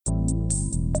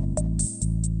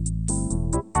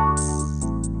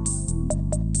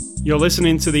You're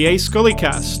listening to the A Scully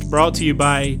Cast, brought to you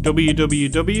by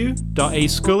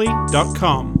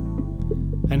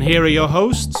www.ascully.com. And here are your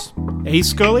hosts, A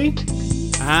Scully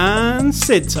and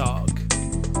Sid Talk.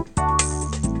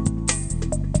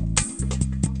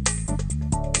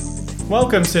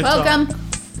 Welcome, Sid Talk.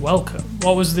 Welcome.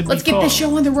 What was the Let's get this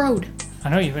show on the road. I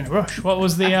know you're in a rush. What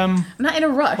was the I'm not in a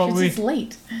rush. It's just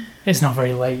late. It's not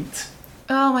very late.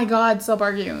 Oh my God! Stop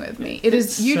arguing with me. It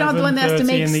is you're not the one that has to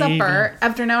make supper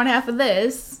after an hour and a half of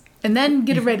this, and then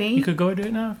get it ready. You could go and do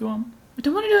it now if you want. I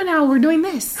don't want to do it now. We're doing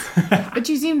this, but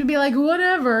you seem to be like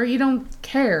whatever. You don't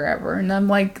care ever, and I'm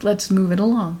like, let's move it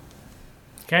along.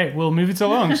 Okay, we'll move it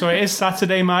along. So it is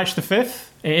Saturday, March the 5th.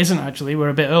 It isn't actually. We're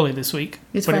a bit early this week,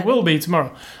 but Friday. It will be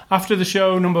tomorrow. After the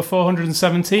show, number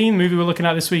 417. Movie we're looking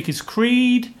at this week is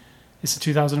Creed. It's a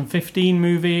 2015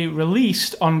 movie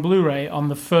released on Blu-ray on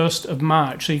the 1st of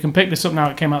March. So you can pick this up now.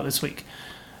 It came out this week.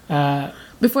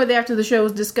 Before after the show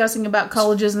was discussing about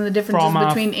colleges and the differences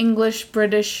between English,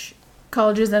 British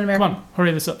colleges and American. Come on,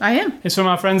 hurry this up. I am. It's from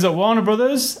our friends at Warner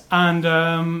Brothers, and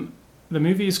the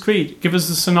movie is Creed. Give us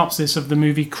the synopsis of the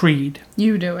movie Creed.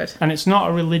 You do it. And it's not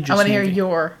a religious movie. I want to hear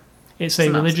your It's a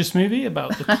religious movie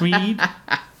about the Creed.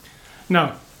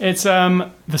 No, it's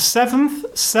the seventh.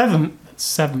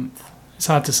 It's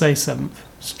hard to say seventh.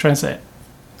 Just try and say it.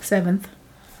 Seventh.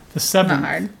 The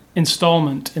seventh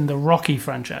installment in the Rocky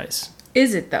franchise.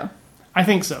 Is it though? I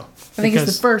think so. I think it's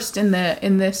the first in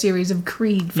the series of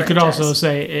Creed franchise. You could also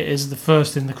say it is the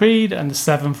first in the Creed and the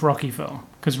seventh Rocky film,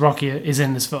 because Rocky is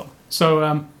in this film.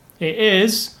 So it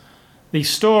is the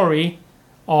story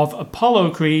of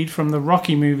Apollo Creed from the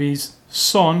Rocky movies'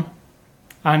 son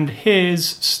and his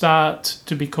start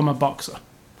to become a boxer,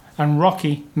 and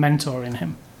Rocky mentoring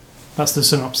him. That's the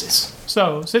synopsis.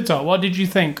 So, Sito, what did you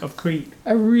think of Creed?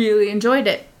 I really enjoyed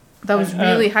it. That was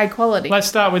really high quality. Let's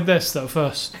start with this, though,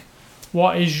 first.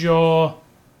 What is your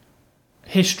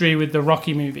history with the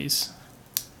Rocky movies?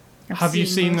 Have you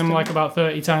seen them like about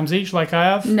 30 times each, like I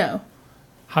have? No.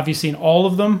 Have you seen all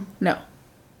of them? No.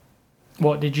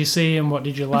 What did you see and what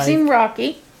did you like? I've seen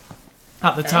Rocky.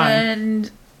 At the time? And,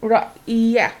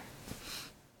 yeah.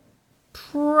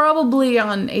 Probably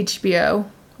on HBO.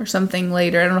 Or something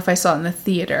later. I don't know if I saw it in the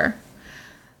theater.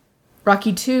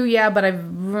 Rocky 2, yeah, but I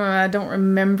don't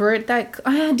remember it.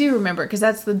 I do remember it, because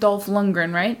that's the Dolph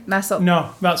Lundgren, right?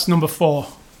 No, that's number 4.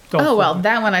 Well,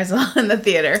 that one I saw in the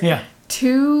theater. Yeah.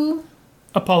 2...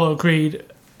 Apollo Creed,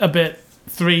 a bit.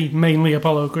 3, mainly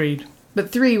Apollo Creed.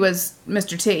 But 3 was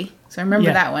Mr. T, so I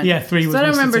remember that one. Yeah, 3 was Mr. T. So I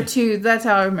don't remember 2, that's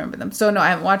how I remember them. So no, I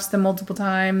haven't watched them multiple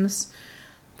times.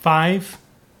 5?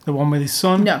 The one with his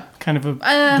son? No. Kind of a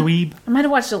dweeb? I might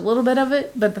have watched a little bit of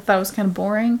it, but I thought it was kind of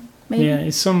boring, maybe. Yeah,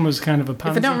 his son was kind of a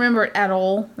pansy. If I don't remember it at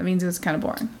all, that means it was kind of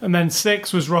boring. And then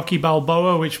 6 was Rocky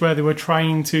Balboa, where they were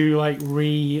trying to, like,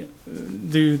 redo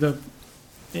the...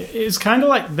 It's kind of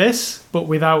like this, but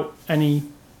without any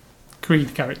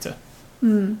Creed character.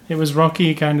 Mm. It was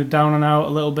Rocky kind of down and out a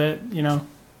little bit, you know.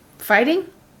 Fighting?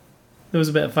 There was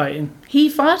a bit of fighting. He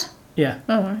fought? Yeah.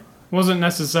 Oh, right. Wasn't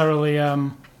necessarily...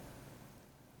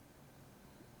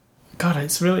 God,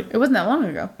 it's really... It wasn't that long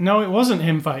ago. No, it wasn't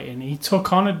him fighting. He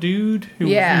took on a dude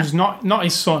who's not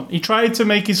his son. He tried to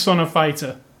make his son a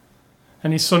fighter,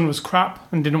 and his son was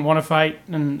crap and didn't want to fight.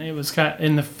 And it was kind of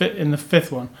in the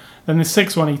 5th one. Then the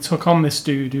 6th one, he took on this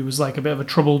dude who was like a bit of a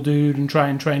troubled dude and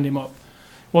trained him up.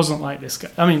 Wasn't like this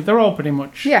guy. I mean, they're all pretty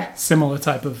much similar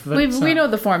type of... We know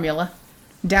the formula.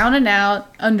 Down and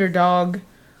out, underdog,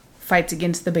 fights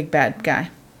against the big bad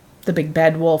guy. The big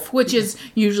bad wolf, which is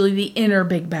usually the inner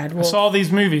big bad wolf. I saw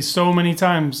these movies so many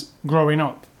times growing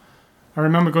up. I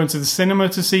remember going to the cinema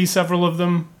to see several of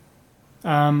them.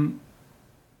 I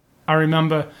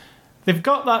remember... They've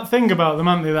got that thing about them,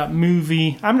 haven't they? That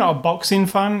movie... I'm not a boxing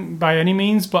fan by any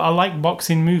means, but I like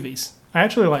boxing movies. I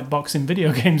actually like boxing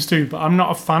video games too, but I'm not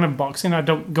a fan of boxing. I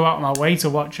don't go out of my way to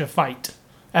watch a fight.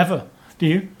 Ever. Do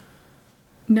you?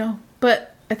 No, but...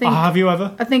 have you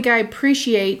ever? I think I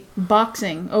appreciate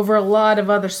boxing over a lot of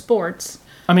other sports.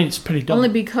 I mean, it's pretty dumb. Only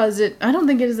because I don't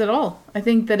think it is at all. I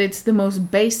think that it's the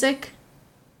most basic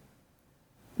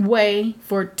way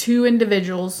for two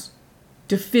individuals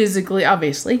to physically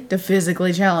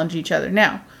challenge each other.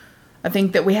 Now, I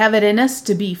think that we have it in us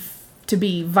to be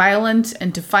violent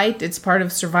and to fight. It's part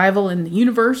of survival in the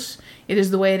universe. It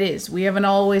is the way it is. We haven't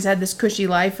always had this cushy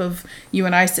life of you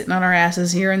and I sitting on our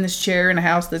asses here in this chair in a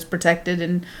house that's protected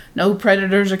and no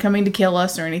predators are coming to kill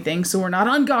us or anything. So we're not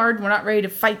on guard. We're not ready to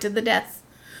fight to the death.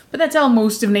 But that's how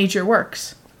most of nature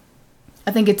works.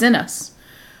 I think it's in us.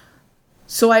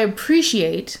 So I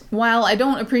appreciate, while I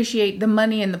don't appreciate the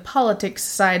money and the politics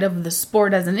side of the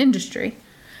sport as an industry,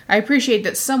 I appreciate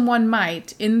that someone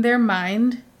might, in their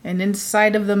mind and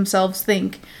inside of themselves,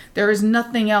 think, there is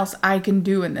nothing else I can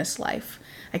do in this life.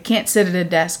 I can't sit at a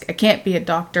desk. I can't be a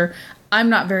doctor. I'm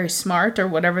not very smart, or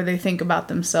whatever they think about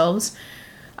themselves.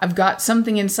 I've got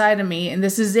something inside of me, and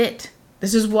this is it.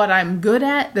 This is what I'm good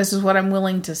at. This is what I'm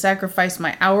willing to sacrifice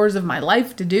my hours of my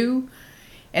life to do.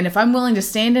 And if I'm willing to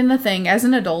stand in a thing as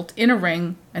an adult in a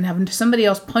ring and have somebody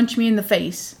else punch me in the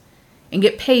face and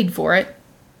get paid for it,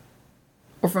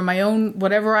 or for my own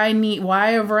whatever I need,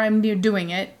 whyever I'm doing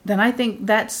it, then I think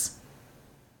that's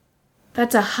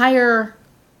a higher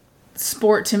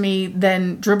sport to me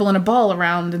than dribbling a ball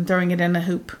around and throwing it in a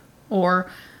hoop, or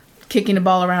kicking a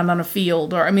ball around on a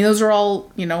field. Or, I mean, those are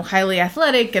all, highly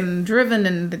athletic and driven,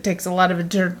 and it takes a lot of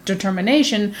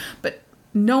determination. But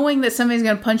knowing that somebody's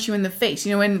going to punch you in the face,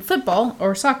 in football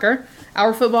or soccer,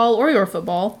 our football or your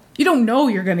football, you don't know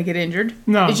you're going to get injured.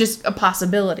 No. It's just a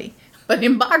possibility. But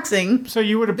in boxing, so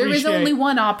you would appreciate there is only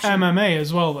one option. MMA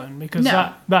as well, then, because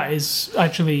that is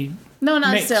actually no,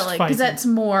 not silly, because that's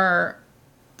more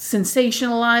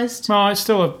sensationalized. No, it's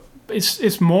still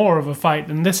it's more of a fight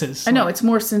than this is. I know, it's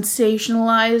more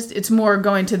sensationalized. It's more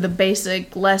going to the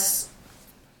basic, less.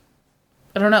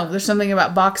 I don't know. There's something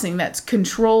about boxing that's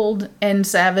controlled and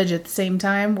savage at the same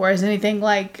time, whereas anything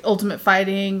like Ultimate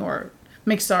Fighting or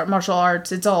mixed martial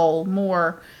arts, it's all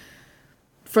more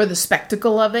for the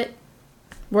spectacle of it.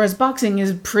 Whereas boxing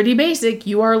is pretty basic.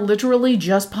 You are literally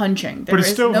just punching. But it's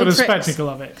still for the spectacle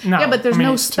of it. No, yeah, but there's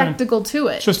no spectacle to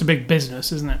it. It's just a big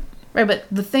business, isn't it? Right, but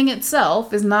the thing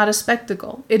itself is not a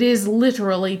spectacle. It is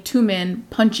literally two men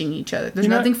punching each other. There's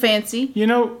nothing fancy.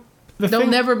 There'll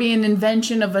never be an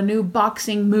invention of a new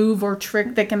boxing move or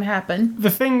trick that can happen.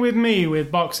 The thing with me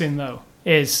with boxing, though,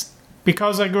 is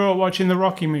because I grew up watching the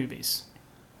Rocky movies,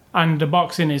 and the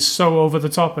boxing is so over the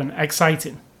top and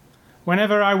exciting.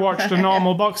 Whenever I watched a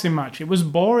normal boxing match, it was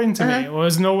boring to me. It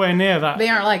was nowhere near that. They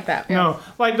aren't like that. Yeah. No,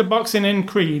 like the boxing in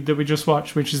Creed that we just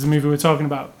watched, which is the movie we're talking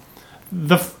about.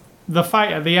 The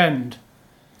fight at the end,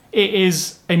 it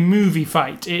is a movie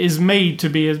fight. It is made to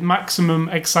be a maximum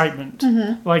excitement.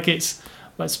 Mm-hmm. Like it's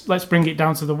let's bring it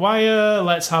down to the wire.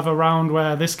 Let's have a round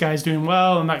where this guy's doing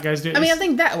well and that guy's doing. I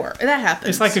think that happens.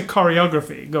 It's like a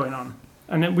choreography going on.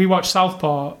 And then we watched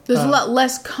Southpaw. There's a lot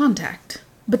less contact.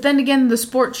 But then again, the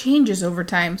sport changes over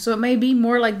time, so it may be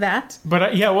more like that.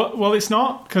 But well, it's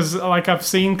not, because I've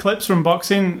seen clips from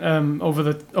boxing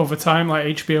over time, like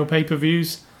HBO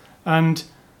pay-per-views, and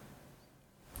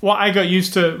what I got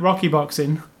used to Rocky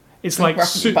boxing, it's like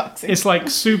it's like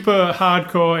super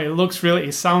hardcore.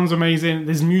 It sounds amazing.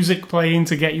 There's music playing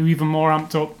to get you even more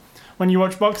amped up. When you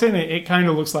watch boxing, it kind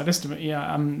of looks like this to me.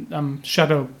 Yeah, I'm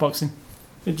shadow boxing.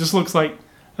 It just looks like.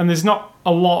 And there's not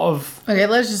a lot of... Okay,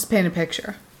 let's just paint a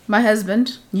picture. My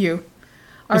husband, you,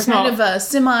 are of a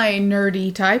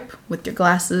semi-nerdy type with your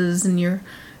glasses, and you're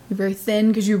very thin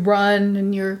because you run,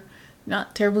 and you're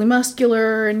not terribly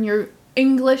muscular, and you're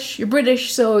English, you're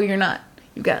British, so you're not...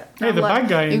 You've got not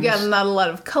a lot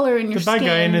of color in your skin. The bad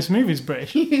guy in this movie is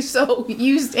British. So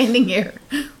you standing here,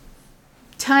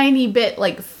 tiny bit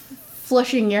like...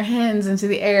 flushing your hands into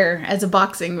the air as a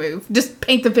boxing move. Just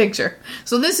paint the picture.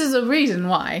 So this is a reason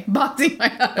why boxing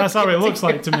might not. That's how it looks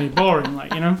like to me. Boring,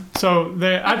 So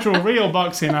the actual real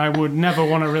boxing, I would never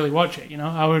want to really watch it.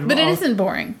 But it isn't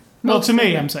boring. Well, to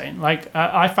me, I'm saying,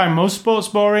 I find most sports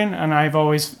boring, and I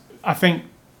think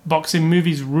boxing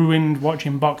movies ruined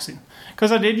watching boxing,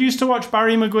 because I did used to watch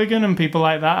Barry McGuigan and people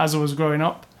like that as I was growing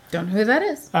up. Don't know who that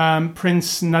is.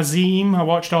 Prince Nazim. I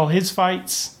watched all his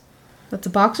fights. That's a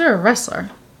boxer or a wrestler?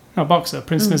 No, boxer.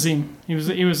 Prince Nazim. He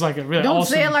was like a really Don't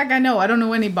awesome... say it like I know. I don't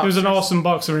know any boxers. He was an awesome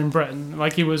boxer in Britain.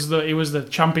 He was the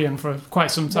champion for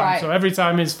quite some time. Right. So every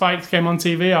time his fights came on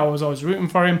TV, I was always rooting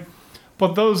for him.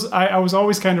 But I was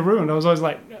always kind of ruined. I was always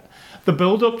like, the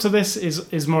build-up to this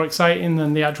is more exciting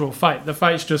than the actual fight. The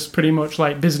fight's just pretty much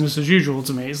like business as usual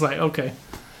to me. It's like, okay.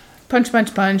 Punch,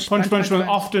 punch, punch. Punch, punch, punch.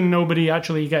 Often nobody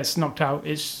actually gets knocked out.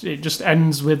 It just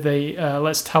ends with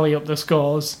let's tally up the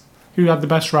scores. Who had the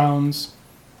best rounds,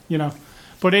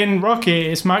 But in Rocky,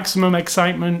 it's maximum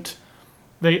excitement.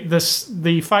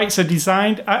 The fights are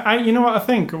designed. You know what I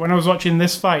think? When I was watching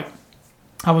this fight,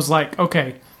 I was like,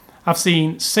 okay, I've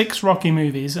seen 6 Rocky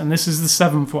movies, and this is the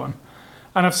 7th one.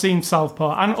 And I've seen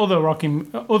Southpaw and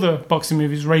other boxing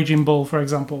movies, Raging Bull, for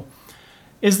example.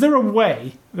 Is there a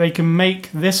way they can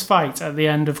make this fight at the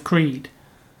end of Creed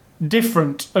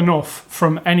different enough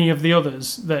from any of the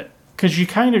others that... Because you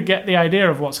kind of get the idea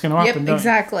of what's going to happen, don't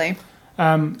exactly.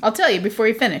 you? I'll tell you before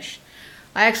you finish.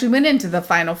 I actually went into the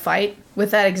final fight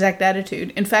with that exact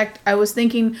attitude. In fact, I was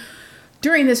thinking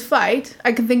during this fight,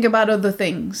 I can think about other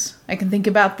things. I can think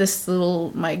about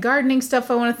my gardening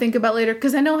stuff I want to think about later,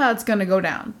 because I know how it's going to go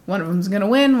down. One of them's going to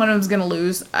win, one of them's going to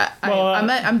lose.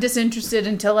 I'm disinterested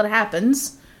until it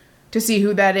happens to see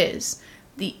who that is.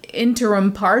 The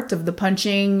interim part of the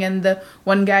punching and the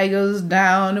one guy goes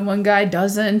down and one guy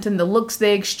doesn't, and the looks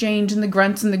they exchange and the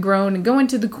grunts and the groan and go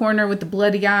into the corner with the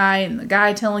bloody eye and the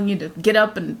guy telling you to get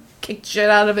up and kick shit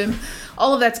out of him.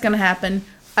 All of that's going to happen.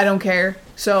 I don't care.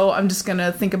 So I'm just going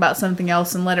to think about something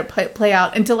else and let it play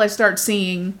out until I start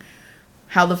seeing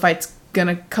how the fight's going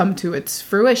to come to its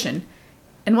fruition.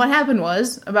 And what happened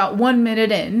was, about 1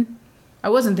 minute in, I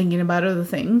wasn't thinking about other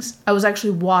things. I was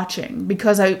actually watching,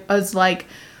 because I was like,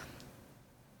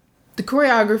 the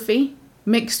choreography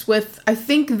mixed with, I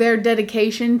think, their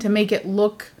dedication to make it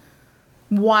look,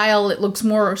 while it looks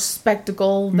more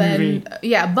spectacle than... Movie.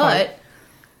 Yeah, but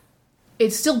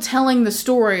it's still telling the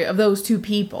story of those two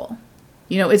people.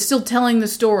 You know, it's still telling the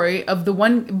story of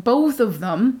both of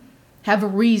them have a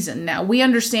reason. Now, we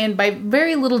understand by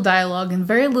very little dialogue and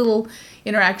very little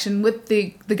interaction with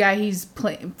the guy he's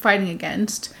fighting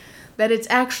against, that it's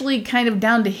actually kind of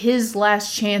down to his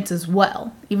last chance as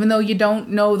well. Even though you don't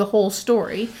know the whole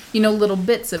story, you know little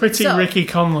bits of it. Pretty Ricky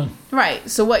Conlon. Right,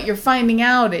 so what you're finding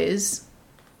out is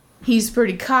he's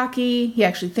pretty cocky, he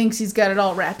actually thinks he's got it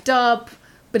all wrapped up,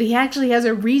 but he actually has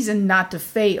a reason not to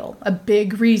fail. A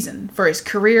big reason. For his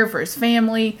career, for his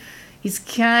family. He's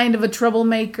kind of a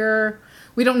troublemaker.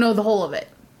 We don't know the whole of it.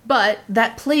 But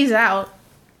that plays out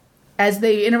as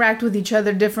they interact with each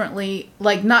other differently.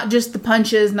 Like, not just the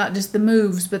punches, not just the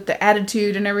moves, but the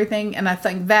attitude and everything. And I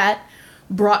think that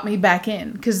brought me back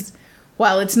in. Because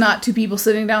while it's not two people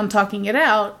sitting down talking it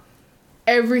out,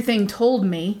 everything told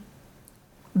me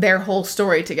their whole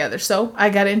story together. So I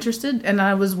got interested, and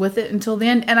I was with it until the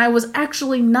end. And I was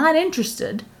actually not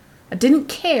interested. I didn't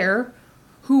care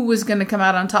who was going to come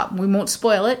out on top. We won't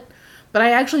spoil it. But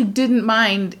I actually didn't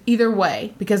mind either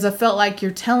way, because I felt like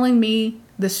you're telling me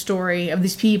the story of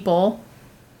these people,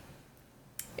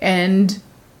 and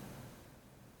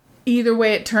either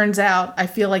way it turns out, I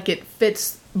feel like it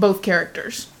fits both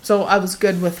characters. So I was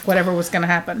good with whatever was going to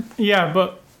happen. Yeah,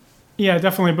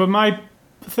 definitely. But my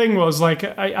thing was, like,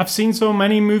 I've seen so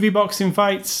many movie boxing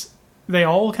fights, they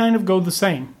all kind of go the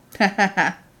same.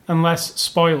 Unless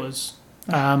spoilers.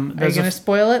 Are you going to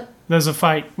spoil it? There's a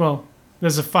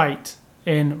fight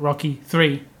in Rocky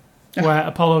 3 where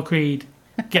Apollo Creed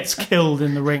gets killed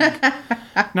in the ring.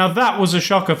 Now, that was a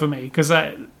shocker for me, because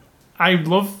I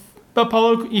love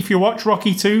Apollo. If you watch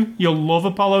Rocky 2, you'll love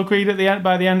Apollo Creed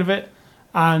by the end of it.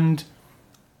 And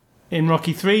in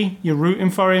Rocky 3, you're rooting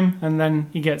for him, and then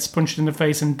he gets punched in the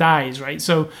face and dies, right?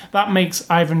 So that makes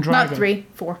Ivan Drago... Not 3,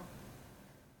 4.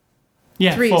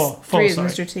 Yeah, four. Three is sorry.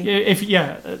 Mr. T.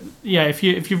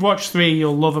 If you've watched 3,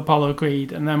 you'll love Apollo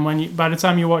Creed, and then by the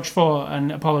time you watch 4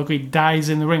 and Apollo Creed dies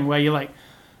in the ring, where you're like,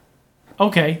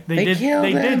 okay, they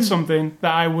did something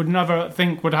that I would never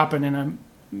think would happen in a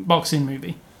boxing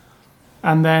movie,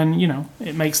 and then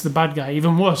it makes the bad guy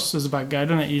even worse as a bad guy,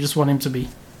 doesn't it? You just want him to be.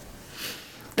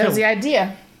 That was the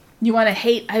idea. You want to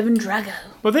hate Ivan Drago.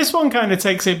 But this one kind of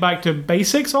takes it back to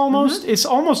basics almost. Mm-hmm. It's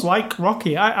almost like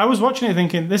Rocky. I was watching it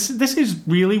thinking, this is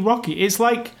really Rocky. It's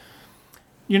like,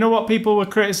 you know what people were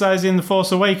criticising The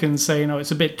Force Awakens, saying, it's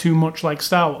a bit too much like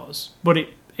Star Wars. But it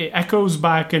echoes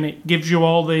back and it gives you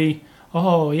all the,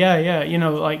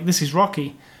 like, this is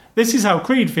Rocky. This is how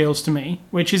Creed feels to me,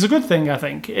 which is a good thing, I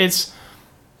think. It's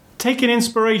taking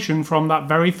inspiration from that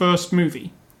very first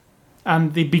movie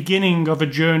and the beginning of a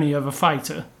journey of a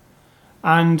fighter.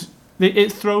 And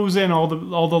it throws in all the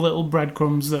little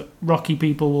breadcrumbs that Rocky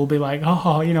people will be like,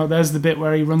 there's the bit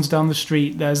where he runs down the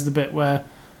street. There's the bit where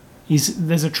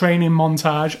there's a training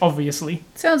montage, obviously.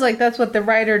 Sounds like that's what the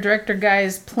writer-director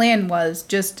guy's plan was.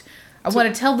 Just, I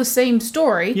want to tell the same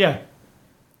story. Yeah.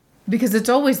 Because it's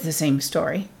always the same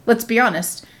story. Let's be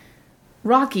honest.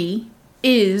 Rocky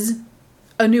is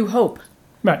A New Hope.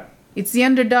 Right. It's the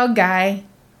underdog guy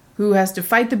who has to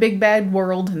fight the big bad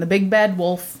world and the big bad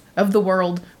wolf of the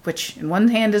world, which in one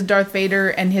hand is Darth Vader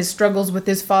and his struggles with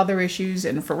his father issues,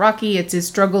 and for Rocky it's his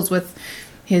struggles with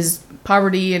his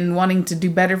poverty and wanting to do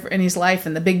better in his life,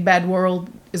 and the big bad world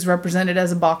is represented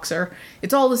as a boxer.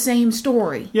 It's all the same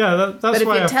story. Yeah, that's why. But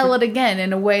if you tell it again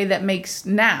in a way that makes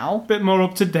now... a bit more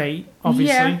up to date,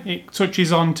 obviously. Yeah. It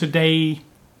touches on today,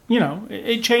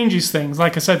 it changes things.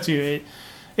 Like I said to you,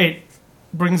 it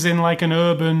brings in like an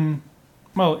urban...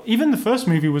 Well, even the first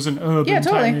movie was an urban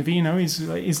type movie.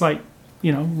 He's like,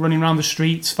 running around the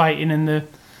streets, fighting in the,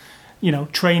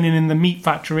 training in the meat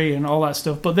factory and all that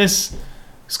stuff. But this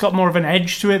it's got more of an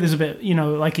edge to it. There's a bit,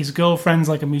 like his girlfriend's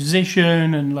like a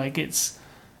musician, and like it's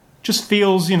just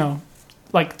feels,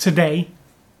 like today,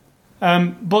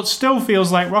 but still feels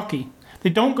like Rocky. They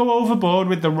don't go overboard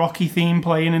with the Rocky theme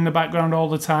playing in the background all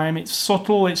the time. It's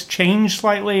subtle. It's changed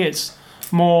slightly. It's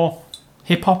more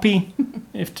hip-hoppy,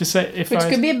 which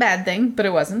could be a bad thing, but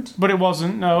it wasn't. But it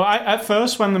wasn't. No, at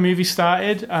first when the movie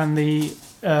started and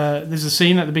there's a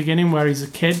scene at the beginning where he's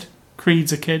a kid,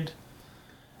 Creed's a kid,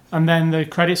 and then the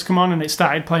credits come on and it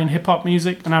started playing hip-hop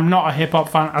music, and I'm not a hip-hop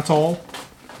fan at all.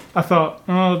 I thought,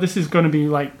 oh, this is going to be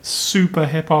like super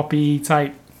hip-hop-y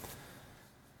type.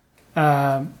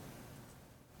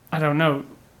 I don't know,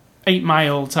 8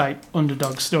 Mile type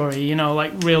underdog story,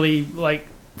 like really like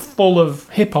full of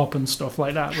hip hop and stuff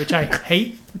like that, which I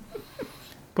hate.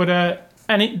 But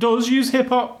and it does use hip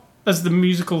hop as the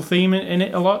musical theme in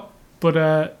it a lot,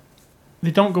 but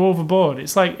they don't go overboard.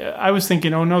 It's like I was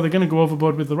thinking, oh no, they're going to go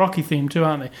overboard with the Rocky theme too,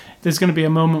 aren't they? There's going to be a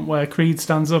moment where Creed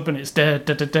stands up and it's da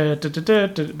da da da da da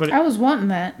da. But I was wanting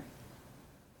that.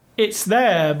 It's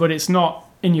there, but it's not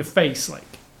in your face like.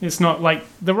 It's not like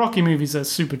the Rocky movies are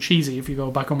super cheesy if you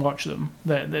go back and watch them.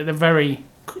 They're very,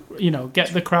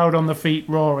 get the crowd on the feet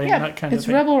roaring, that kind of thing. It's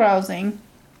rebel rousing.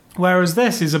 Whereas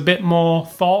this is a bit more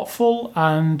thoughtful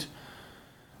and,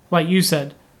 like you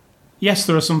said, yes,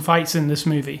 there are some fights in this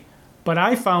movie, but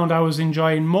I found I was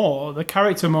enjoying more the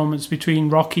character moments between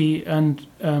Rocky and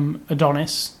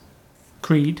Adonis,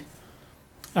 Creed.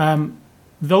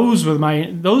 Those were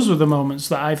the moments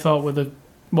that I thought were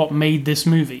what made this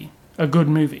movie a good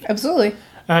movie. Absolutely.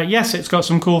 Yes, it's got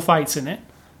some cool fights in it,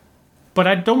 but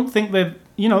I don't think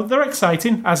they're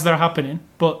exciting as they're happening,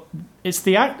 but it's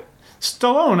the act.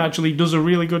 Stallone actually does a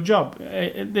really good job.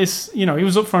 He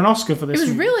was up for an Oscar for this. He was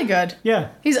movie. Really good. Yeah.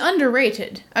 He's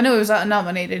underrated. I know he was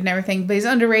nominated and everything, but he's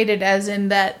underrated as in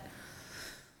that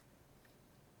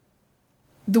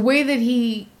the way that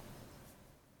he,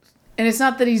 and it's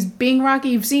not that he's being Rocky,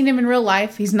 you've seen him in real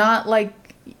life. He's not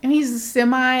like, he's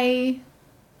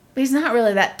he's not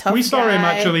really that tough guy. We saw him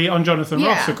actually on Jonathan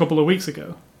Ross a couple of weeks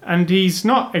ago, and he's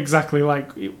not exactly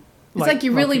like... It's like he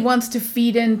really wants to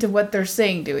feed into what they're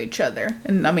saying to each other.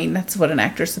 And, I mean, that's what an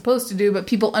actor's supposed to do, but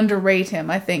people underrate him,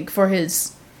 I think, for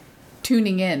his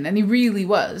tuning in, and he really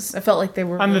was. I felt like they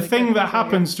were And really the thing that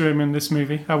happens to him in this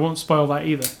movie, I won't spoil that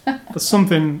either, but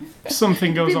something goes on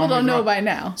People don't know by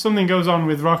now. Something goes on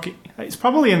with Rocky. It's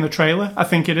probably in the trailer. I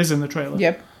think it is in the trailer.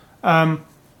 Yep.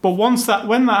 But when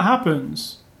that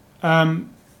happens...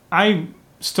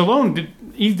 Stallone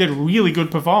did a really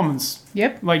good performance.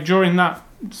 Yep. Like during that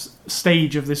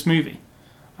stage of this movie,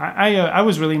 I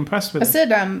was really impressed with it. I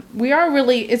said,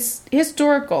 it's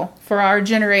historical for our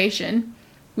generation.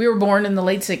 We were born in the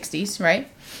late 60s, right?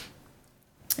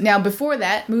 Now, before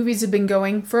that, movies have been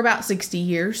going for about 60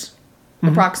 years,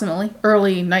 approximately,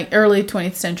 early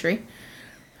 20th century.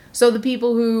 So the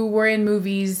people who were in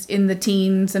movies in the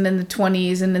teens and in the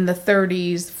 20s and in the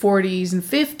 30s, 40s, and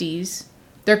 50s,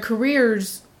 their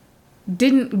careers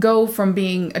didn't go from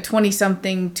being a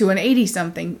 20-something to an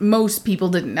 80-something. Most people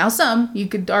didn't. Now, some, you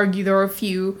could argue there were a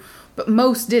few, but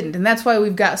most didn't. And that's why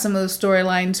we've got some of those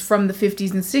storylines from the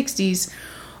 50s and 60s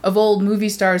of old movie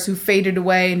stars who faded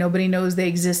away. Nobody knows they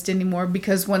exist anymore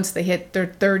because once they hit their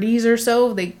 30s or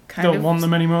so, they don't want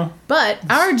them anymore. But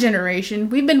our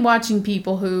generation, we've been watching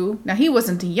people who... Now, he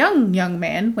wasn't a young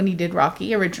man when he did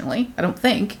Rocky originally, I don't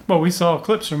think. Well, we saw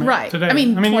clips from it today. I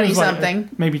mean 20-something.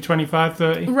 Like maybe 25,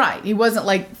 30. Right. He wasn't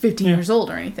like 15 years old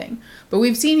or anything. But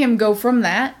we've seen him go from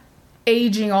that,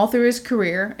 aging all through his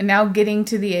career, and now getting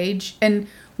to the age and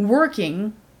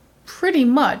working pretty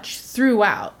much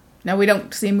throughout. Now, we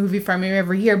don't see a movie from him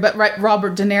every year, but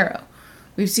Robert De Niro.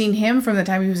 We've seen him from the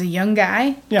time he was a young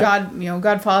guy,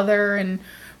 Godfather and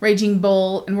Raging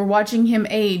Bull, and we're watching him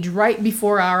age right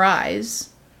before our eyes.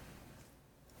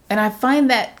 And I find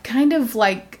that kind of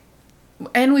like...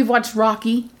 And we've watched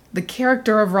Rocky, the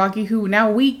character of Rocky, who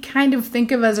now we kind of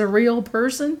think of as a real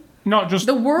person. Not just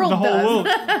the world, the whole world.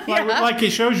 Like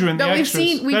it shows you in the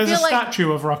extras. There's a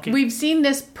statue of Rocky. We've seen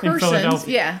this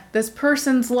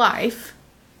person's life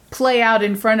play out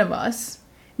in front of us,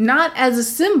 not as a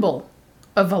symbol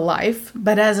of a life,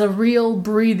 but as a real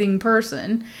breathing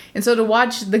person. And so to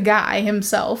watch the guy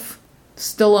himself,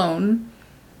 Stallone,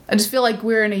 I just feel like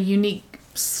we're in a unique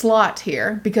slot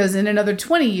here, because in another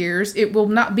 20 years, it will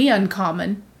not be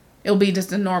uncommon. It'll be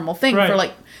just a normal thing for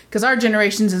because our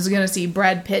generations is going to see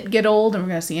Brad Pitt get old, and we're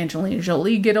going to see Angelina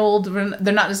Jolie get old.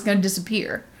 They're not just going to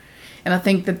disappear. And I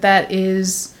think that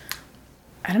is,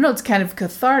 I don't know, it's kind of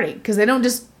cathartic, because they don't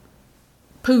just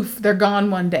poof, they're gone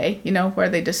one day, where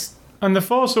they just And The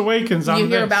Force Awakens and You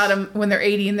hear this, about them when they're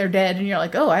 80 and they're dead, and you're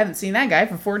like, oh, I haven't seen that guy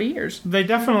for 40 years. they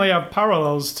definitely have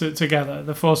parallels together,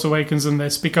 The Force Awakens and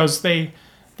this, because they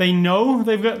know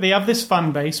they have this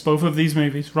fan base, both of these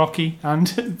movies, Rocky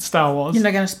and Star Wars. You're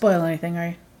not going to spoil anything, are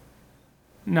you?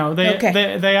 No, they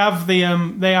have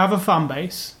they have a fan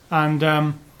base,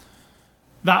 and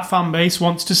that fan base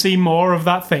wants to see more of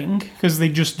that thing, because they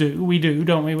just do. We do,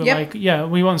 don't we? We're like, yeah,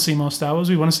 we want to see more Star Wars.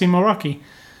 We want to see more Rocky.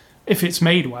 If it's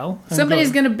made well.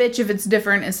 Somebody's going to bitch if it's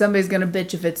different, and somebody's going to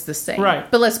bitch if it's the same. Right.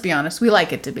 But let's be honest, we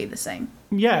like it to be the same.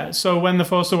 Yeah, so when The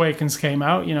Force Awakens came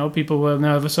out, people were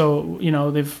nervous. So,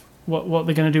 what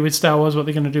they're going to do with Star Wars, what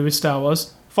they're going to do with Star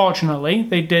Wars. Fortunately,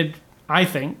 they did, I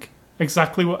think,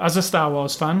 exactly what, as a Star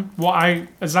Wars fan,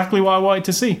 exactly what I wanted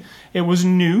to see. It was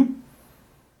new,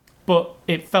 but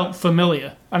it felt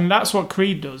familiar. And that's what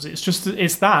Creed does.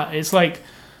 It's that. It's like,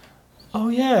 oh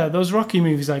yeah, those Rocky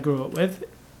movies I grew up with,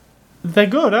 they're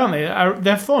good, aren't they?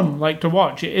 They're fun, to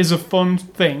watch. It is a fun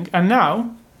thing. And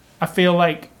now, I feel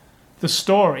like the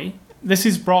story, this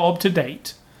is brought up to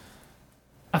date.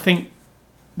 I think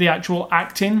the actual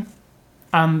acting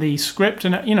and the script,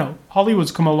 and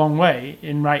Hollywood's come a long way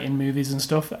in writing movies and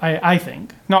stuff. I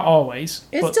think, not always.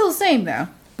 It's still the same though.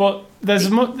 But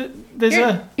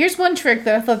here's one trick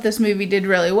that I thought this movie did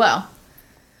really well.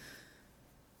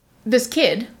 This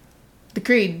kid, the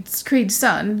Creed's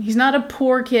son, he's not a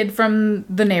poor kid from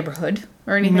the neighborhood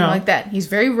or anything like that. He's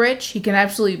very rich. He can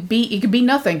he could be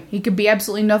nothing. He could be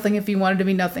absolutely nothing if he wanted to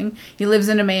be nothing. He lives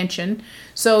in a mansion.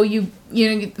 So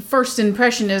the first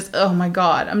impression is, oh my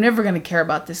God, I'm never going to care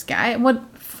about this guy. What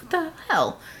the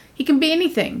hell? He can be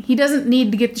anything. He doesn't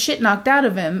need to get the shit knocked out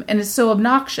of him, and it's so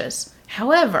obnoxious.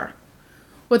 However,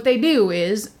 what they do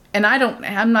is, and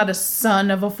I'm not a son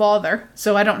of a father,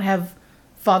 so I don't have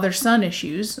father-son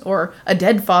issues or a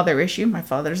dead father issue. My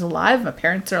father's alive. My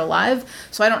parents are alive.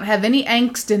 So I don't have any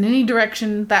angst in any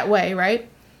direction that way, right?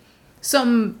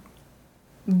 Some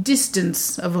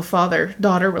distance of a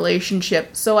father-daughter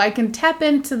relationship. So I can tap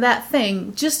into that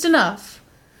thing just enough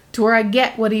to where I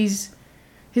get what his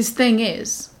thing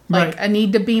is. Like, right. I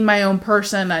need to be my own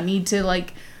person. I need to,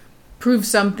 prove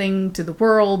something to the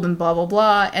world and blah, blah,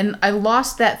 blah. And I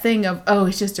lost that thing of, oh,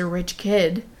 he's just a rich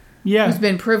kid. Yeah. Who's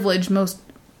been privileged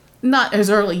not his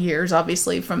early years,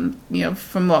 obviously, from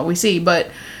what we see, but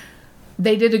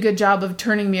they did a good job of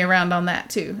turning me around on that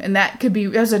too. And that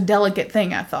was a delicate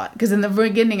thing, I thought, because in the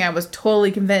beginning I was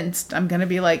totally convinced I'm going to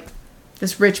be like,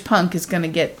 this rich punk is going to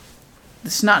get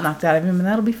the snot knocked out of him and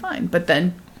that'll be fine. But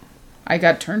then I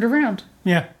got turned around.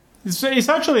 Yeah. It's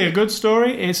actually a good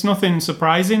story. It's nothing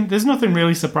surprising. There's nothing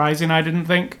really surprising, I didn't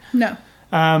think. No.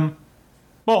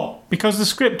 But because the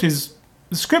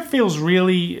script feels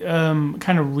really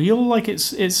kind of real, like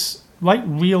it's like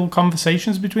real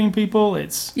conversations between people.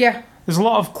 There's a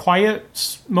lot of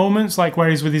quiet moments, like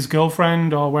where he's with his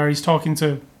girlfriend or where he's talking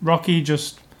to Rocky.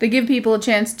 They give people a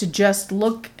chance to just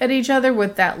look at each other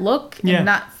with that look and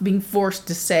not being forced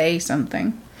to say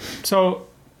something. So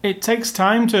it takes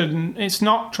time it's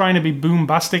not trying to be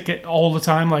boombastic all the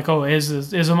time, like, oh, here's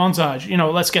a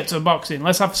montage, let's get to boxing,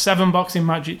 let's have 7 boxing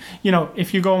matches.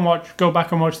 If you go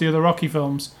back and watch the other Rocky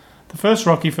films, the first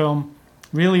Rocky film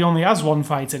really only has 1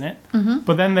 fight in it,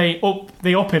 but then they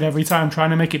up it every time,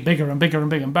 trying to make it bigger and bigger and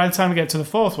bigger, and by the time we get to the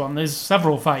 4th one, there's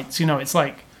several fights. It's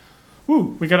like,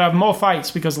 ooh, we gotta have more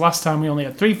fights, because last time we only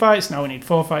had 3 fights, now we need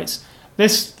 4 fights.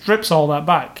 This strips all that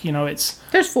back.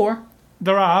 There's 4.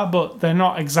 There are, but they're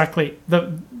not exactly.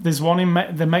 There's one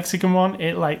in the Mexican one.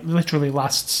 It literally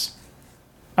lasts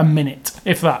a minute,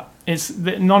 if that. It's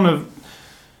none of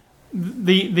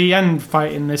the end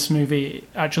fight in this movie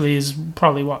actually is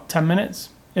probably 10 minutes.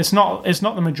 It's not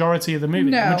the majority of the movie.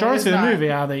 No, the majority of the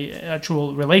movie are the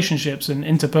actual relationships and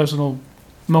interpersonal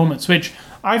moments, which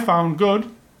I found good,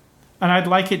 and I'd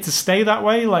like it to stay that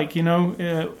way.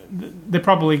 They're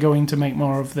probably going to make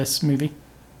more of this movie.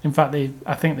 In fact,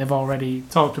 I think they've already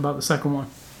talked about the second one.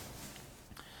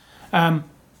 I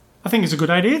think it's a good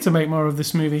idea to make more of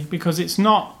this movie, because it's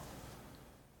not,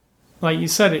 like you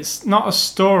said, it's not a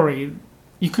story.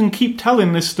 You can keep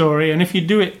telling this story, and if you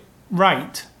do it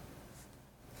right,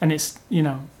 and it's,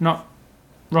 not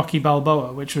Rocky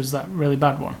Balboa, which was that really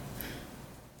bad one.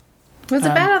 Was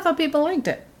it bad? I thought people liked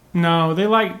it. No, they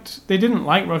didn't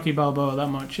like Rocky Balboa that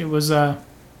much. It was...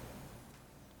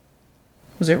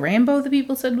 Was it Rambo that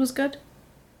people said was good?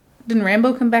 Didn't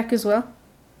Rambo come back as well?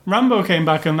 Rambo came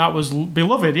back, and that was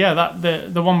beloved. Yeah,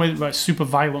 the one with super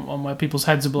violent one where people's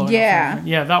heads are blowing off.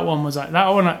 Yeah, that one was that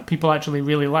one people actually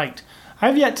really liked.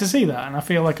 I've yet to see that, and I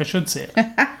feel like I should see it.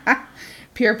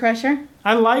 Peer pressure?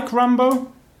 I like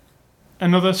Rambo.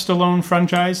 another Stallone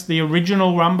franchise, the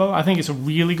original Rambo. I think it's a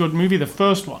really good movie, the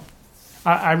first one.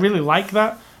 I really like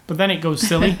that, but then it goes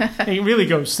silly. It really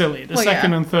goes silly. The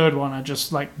second and third one are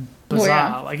just like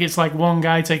bizarre. Like it's like one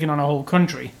guy taking on a whole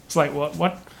country. It's like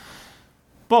what?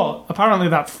 But apparently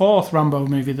that fourth Rambo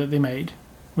movie that they made,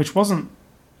 which wasn't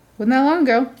that long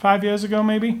ago, 5 years ago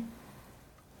maybe.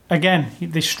 Again,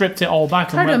 they stripped it all back.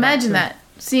 It's hard to imagine that,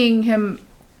 seeing him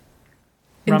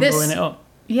in Ramboing it up.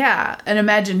 Yeah, and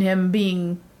imagine him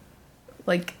being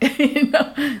like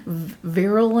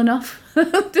virile enough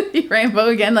to be Rambo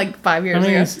again, like 5 years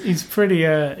ago. He's pretty.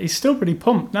 He's still pretty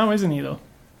pumped now, isn't he? Though.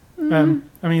 I mean,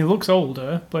 he looks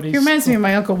older, but he reminds me of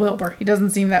my Uncle Wilbur. He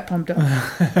doesn't seem that pumped up.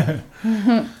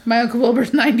 My Uncle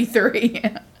Wilbur's 93.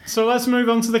 So let's move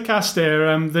on to the cast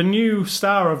here. The new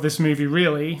star of this movie,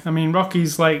 really. I mean,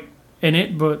 Rocky's like in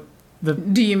it, but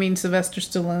Do you mean Sylvester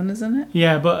Stallone is in it?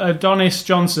 Yeah, but Adonis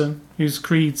Johnson, who's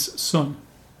Creed's son,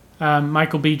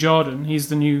 Michael B. Jordan, he's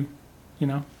the new,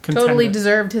 contender. Totally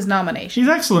deserved his nomination. He's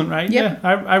excellent, right? Yep.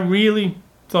 Yeah, I really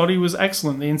thought he was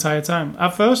excellent the entire time.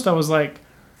 At first, I was like,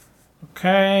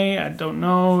 okay, I don't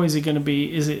know. Is he going to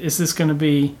be? Is this going to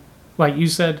be, like you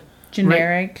said,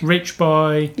 generic, rich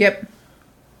boy? Yep.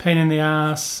 Pain in the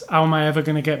ass. How am I ever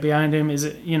going to get behind him? Is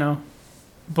it,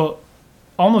 But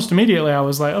almost immediately, I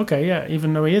was like, okay, yeah.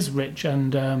 Even though he is rich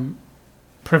and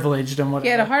privileged and whatever, he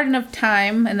had a hard enough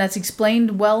time, and that's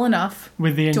explained well enough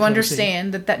with the to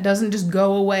understand that doesn't just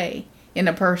go away in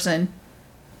a person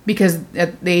because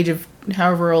at the age of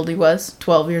however old he was,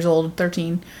 12 years old,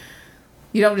 13,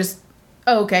 you don't just,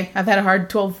 oh, okay, I've had a hard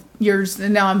 12 years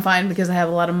and now I'm fine because I have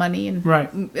a lot of money. And right.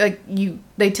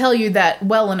 They tell you that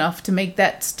well enough to make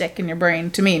that stick in your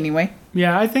brain, to me anyway.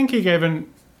 Yeah, I think he gave an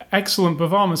excellent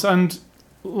performance, and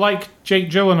like Jake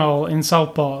Gyllenhaal in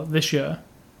Southpaw this year,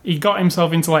 he got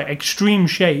himself into like extreme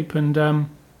shape, and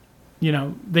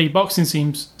the boxing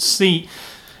scenes seem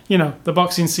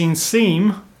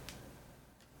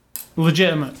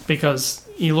legitimate because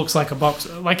he looks like a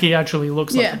boxer. Like he actually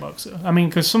looks like a boxer. I mean,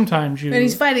 because sometimes and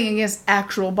he's fighting against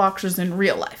actual boxers in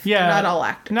real life. Yeah, not all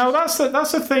actors. No, that's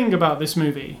the thing about this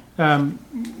movie. I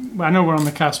know we're on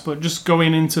the cast, but just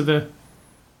going into the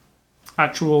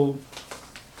actual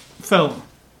film,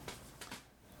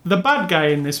 the bad guy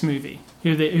in this movie,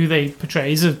 who they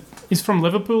portray, is from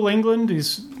Liverpool, England.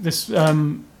 He's this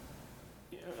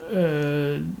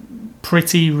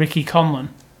pretty Ricky Conlan.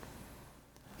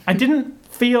 I didn't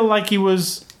feel like he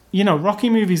was... Rocky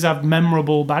movies have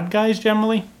memorable bad guys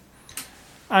generally.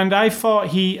 And I thought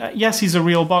he's a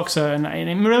real boxer, and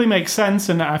it really makes sense,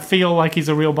 and I feel like he's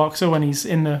a real boxer when he's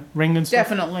in the ring and stuff.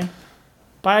 Definitely.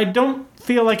 But I don't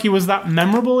feel like he was that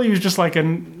memorable. He was just like a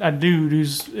dude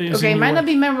who's okay, it might not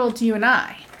be memorable to you and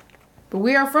I, but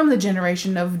we are from the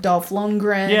generation of Dolph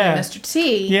Lundgren and Mr.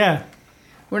 T. Yeah.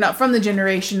 We're not from the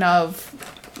generation of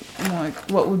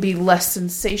what would be less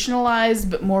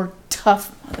sensationalized but more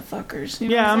tough motherfuckers.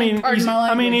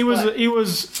 He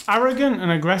was arrogant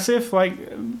and aggressive,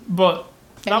 but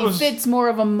and he fits more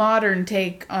of a modern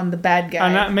take on the bad guy.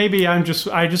 And that maybe I just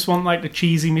want like the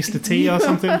cheesy Mr. T or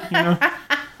something,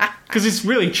 because it's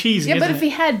really cheesy. Yeah, but if he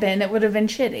had been, it would have been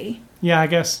shitty. Yeah, I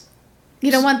guess.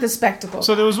 You don't want the spectacle.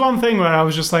 So there was one thing where I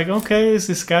was just like, okay, is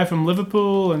this guy from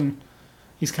Liverpool, and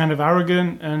he's kind of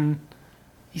arrogant, and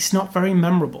he's not very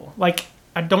memorable. Like,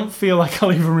 I don't feel like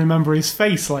I'll even remember his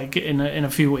face, like, in a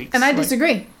few weeks. And I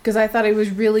disagree, because I thought he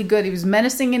was really good. He was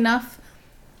menacing enough,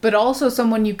 but also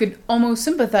someone you could almost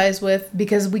sympathize with,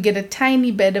 because we get a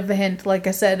tiny bit of a hint, like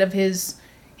I said, of his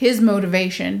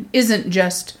motivation isn't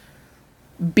just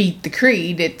beat the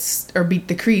Creed, or beat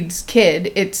the Creed's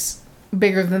kid. It's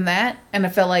bigger than that, and I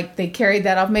felt like they carried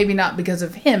that off, maybe not because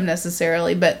of him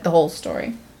necessarily, but the whole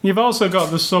story. You've also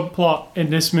got the subplot in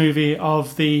this movie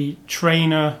of the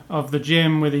trainer of the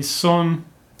gym with his son.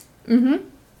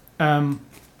 Mm-hmm.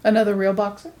 Another real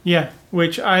boxer? Yeah,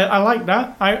 which I like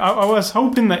that. I was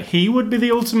hoping that he would be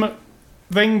the ultimate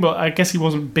thing, but I guess he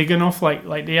wasn't big enough.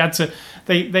 Like they had to...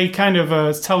 They kind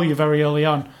of tell you very early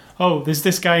on, oh, there's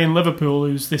this guy in Liverpool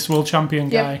who's this world champion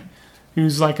guy,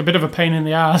 who's like a bit of a pain in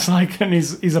the ass, like, and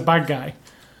he's a bad guy.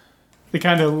 They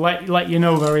kind of let you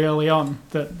know very early on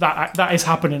that is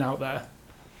happening out there.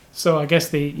 So I guess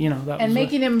that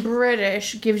making him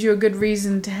British gives you a good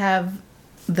reason to have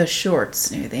the shorts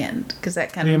near the end, because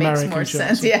that kind of makes American more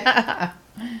sense. Yeah.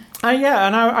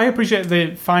 And I appreciate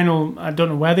the final. I don't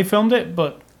know where they filmed it,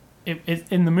 but it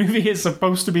in the movie it's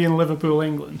supposed to be in Liverpool,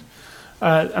 England,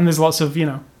 and there's lots of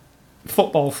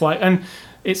football flag, and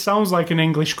it sounds like an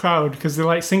English crowd because they're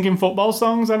like singing football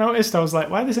songs. I noticed. I was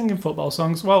like, why are they singing football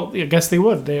songs? Well, I guess they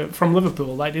would. They're from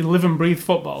Liverpool. Like, they live and breathe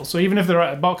football. So even if they're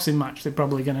at a boxing match, they're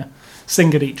probably going to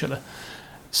sing at each other.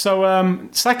 So,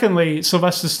 secondly,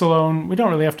 Sylvester Stallone, we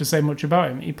don't really have to say much about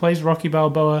him. He plays Rocky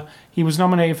Balboa. He was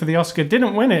nominated for the Oscar,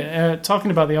 didn't win it.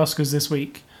 Talking about the Oscars this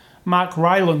week, Mark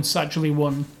Rylance actually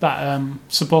won that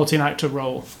supporting actor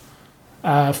role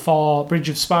for Bridge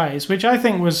of Spies, which I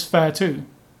think was fair too.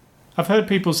 I've heard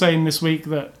people saying this week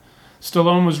that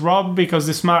Stallone was robbed because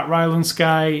this Mark Rylance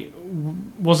guy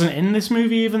wasn't in this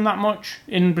movie even that much,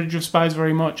 in Bridge of Spies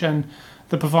very much, and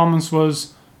the performance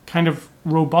was kind of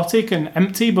robotic and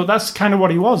empty, but that's kind of what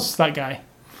he was, that guy.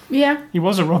 Yeah. He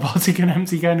was a robotic and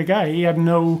empty kind of guy. He had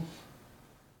no...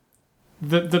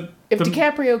 If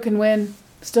DiCaprio can win,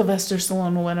 Sylvester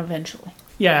Stallone will win eventually.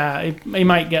 Yeah, he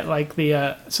might get like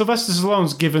the... Sylvester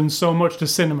Stallone's given so much to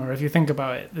cinema, if you think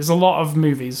about it. There's a lot of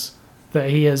movies that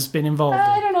he has been involved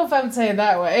I in. don't know if I would say it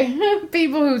that way.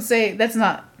 People who say that's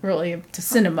not really to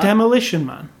cinema. Demolition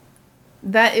Man.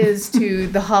 That is to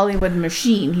the Hollywood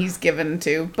machine he's given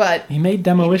to, but... He made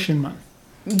Demolition Man.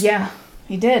 Yeah,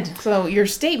 he did. So your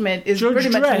statement is Judge pretty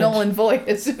much Dredd. null and void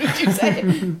as soon as you say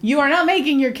it. You are not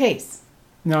making your case.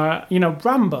 No,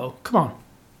 Rambo. Come on.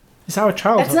 It's our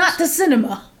childhood. That's not to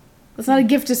cinema. That's not a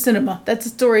gift to cinema. That's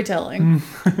storytelling.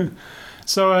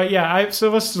 So,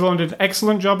 Sylvester Stallone did an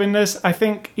excellent job in this. I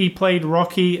think he played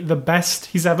Rocky the best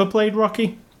he's ever played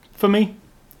Rocky, for me.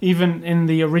 Even in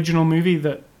the original movie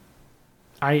that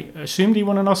I assumed he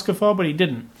won an Oscar for, but he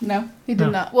didn't. No, he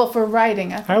did not. Well, for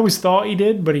writing, I think. I always thought he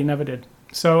did, but he never did.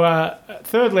 So,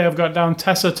 thirdly, I've got down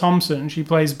Tessa Thompson. She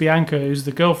plays Bianca, who's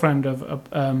the girlfriend of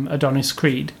Adonis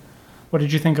Creed. What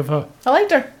did you think of her? I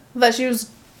liked her. I thought she was...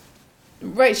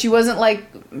 Right, she wasn't,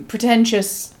 like,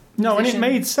 pretentious... No, and it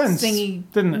made sense, singy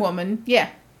didn't it? Woman, yeah.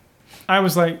 I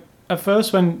was like, at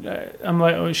first when I'm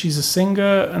like, oh, she's a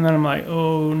singer, and then I'm like,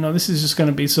 oh no, this is just going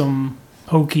to be some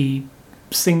hokey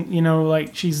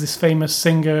like she's this famous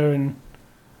singer and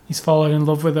he's fallen in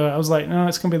love with her. I was like, no,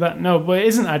 it's going to be that. No, but it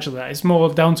isn't actually that. It's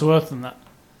more down to earth than that.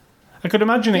 I could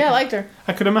imagine it. Yeah, I liked her.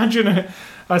 I could imagine it,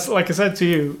 like I said to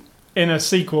you, in a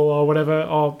sequel or whatever,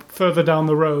 or further down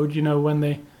the road,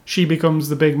 when she becomes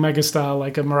the big megastar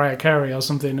like a Mariah Carey or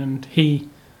something, and he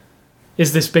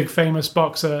is this big famous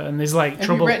boxer, and there's like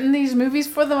trouble. Have you written these movies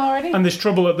for them already? And there's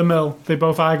trouble at the mill. They're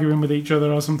both arguing with each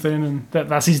other or something, and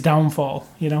that's his downfall,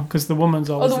 because the woman's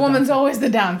always always the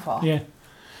downfall. Yeah.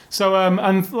 So,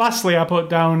 and lastly, I put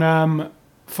down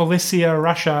Felicia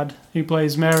Rashad, who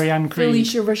plays Mary Ann Creed.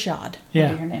 Felicia Rashad. Yeah.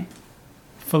 That'd be her name.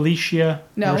 Felicia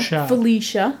Rashad.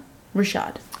 Felicia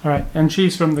Rashad. All right, and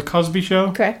she's from The Cosby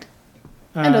Show. Correct.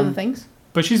 And other things.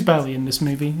 But she's barely in this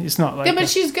movie. It's not like... Yeah, but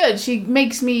she's good. She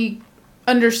makes me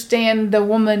understand the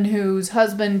woman whose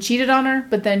husband cheated on her,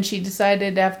 but then she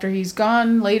decided after he's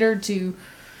gone later to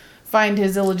find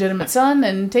his illegitimate son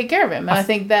and take care of him. And I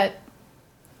think that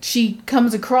she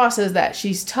comes across as that.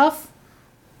 She's tough,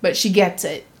 but she gets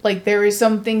it. Like, there is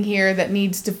something here that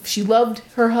needs to... She loved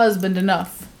her husband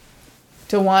enough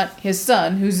to want his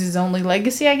son, who's his only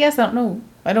legacy, I guess. I don't know.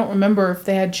 I don't remember if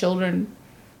they had children.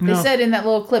 They said in that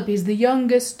little clip, he's the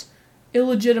youngest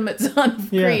illegitimate son of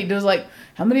Creed. It was like,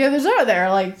 how many others are there?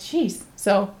 Like, jeez.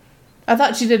 So, I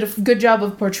thought she did a good job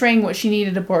of portraying what she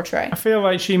needed to portray. I feel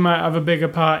like she might have a bigger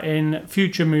part in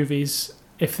future movies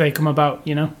if they come about,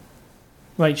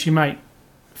 Like, she might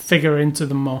figure into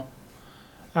them more.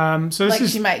 So this like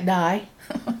she might die.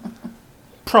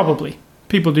 Probably.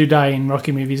 People do die in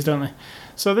Rocky movies, don't they?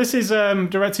 So this is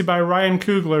directed by Ryan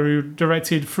Coogler, who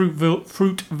directed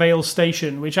Fruitvale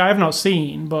Station, which I have not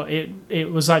seen, but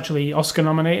it was actually Oscar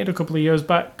nominated a couple of years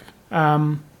back.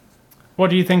 What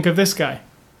do you think of this guy?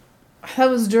 That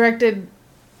was directed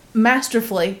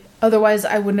masterfully. Otherwise,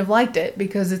 I wouldn't have liked it,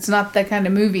 because it's not that kind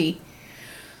of movie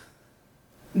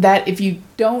that if you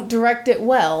don't direct it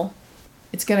well,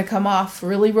 it's going to come off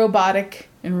really robotic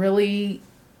and really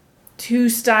too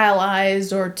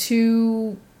stylized or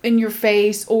too in your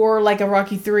face, or like a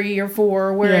Rocky 3 or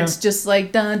 4 where it's just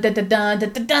like dun dun dun dun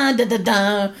dun dun dun dun dun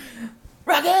dun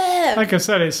Rocky. Like I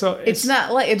said, it's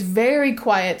not like, it's very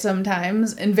quiet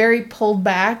sometimes and very pulled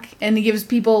back, and he gives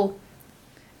people,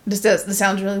 this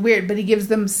sounds really weird, but he gives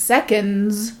them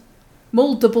seconds,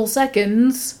 multiple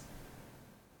seconds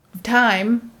of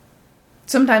time,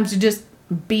 sometimes to just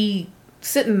be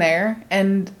sitting there,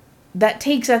 and that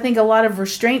takes, I think, a lot of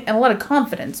restraint and a lot of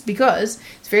confidence, because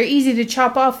it's very easy to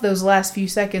chop off those last few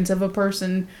seconds of a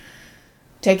person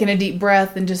taking a deep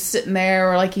breath and just sitting there,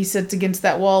 or like he sits against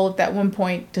that wall at that one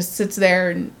point, just sits there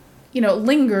and,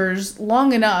 lingers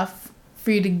long enough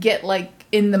for you to get, like,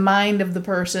 in the mind of the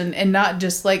person and not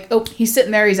just like, oh, he's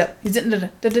sitting there, he's up, he's sitting,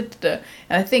 And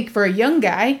I think for a young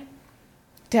guy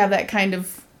to have that kind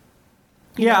of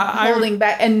holding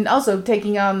back, and also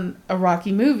taking on a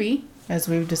Rocky movie, as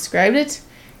we've described it,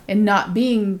 and not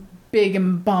being big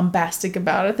and bombastic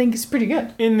about it, I think is pretty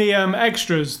good. In the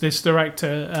extras, this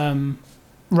director,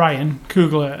 Ryan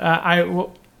Coogler,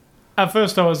 at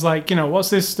first I was like, what's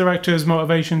this director's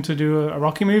motivation to do a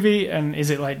Rocky movie? And is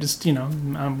it like just,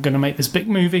 I'm going to make this big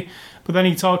movie? But then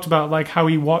he talked about like how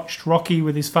he watched Rocky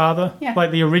with his father, Yeah.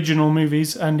 like the original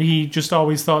movies, and he just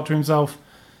always thought to himself,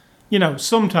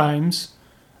 sometimes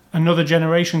another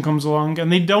generation comes along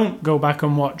and they don't go back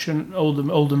and watch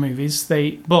older movies.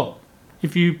 But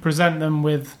if you present them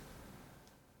with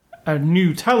a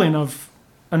new telling of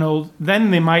an old,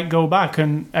 then they might go back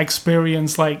and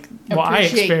experience like what I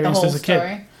Appreciate the experienced whole as a kid.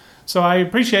 story. So I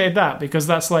appreciated that because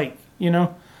that's like,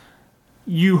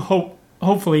 you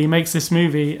hopefully he makes this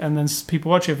movie and then people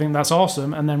watch it and think that's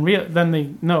awesome, and then then they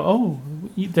know, oh,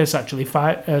 there's actually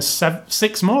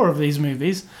 6 more of these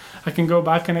movies. I can go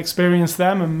back and experience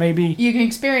them and maybe You can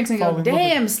experience and Fall go, in love with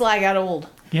damn, Sly got old.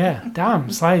 yeah,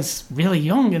 damn, Sly's really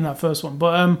young in that first one.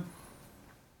 But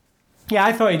yeah,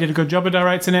 I thought he did a good job of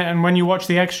directing it. And when you watch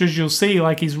the extras, you'll see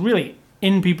like he's really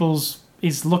in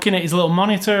he's looking at his little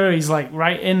monitor. He's like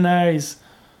right in there. He's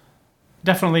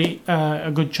definitely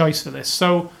a good choice for this.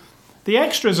 So the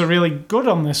extras are really good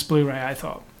on this Blu-ray, I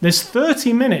thought. There's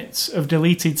 30 minutes of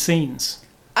deleted scenes.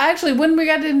 I actually, when we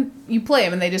got in, you play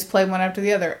them and they just play one after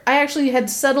the other. I actually had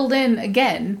settled in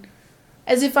again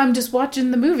as if I'm just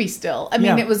watching the movie still. I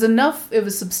mean, Yeah. It was enough, it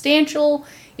was substantial,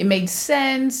 it made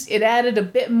sense, it added a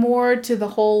bit more to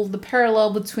the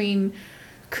parallel between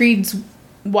Creed's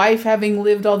wife having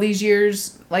lived all these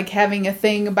years, like having a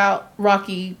thing about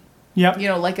Rocky, Yep.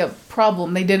 like a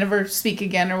problem. They didn't ever speak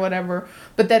again or whatever,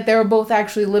 but that they were both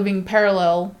actually living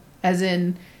parallel, as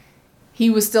in he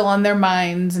was still on their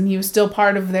minds and he was still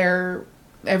part of their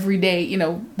everyday,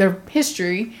 their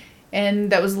history.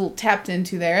 And that was a little tapped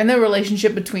into there. And the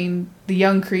relationship between the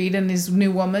young Creed and his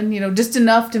new woman, just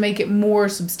enough to make it more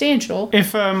substantial.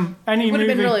 If any It would movie...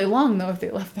 have been really long, though, if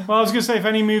they left that. Well, I was going to say, if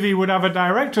any movie would have a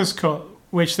director's cut,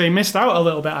 which they missed out a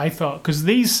little bit, I thought, because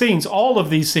these scenes, all of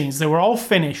these scenes, they were all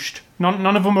finished.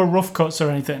 None of them are rough cuts or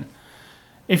anything.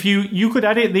 If you could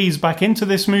edit these back into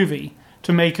this movie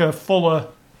to make a fuller,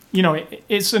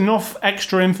 it's enough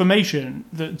extra information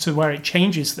to where it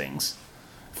changes things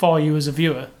for you as a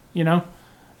viewer,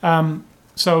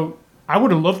 So I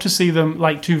would have loved to see them,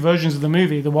 like, 2 versions of the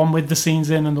movie, the one with the scenes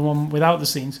in and the one without the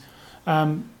scenes.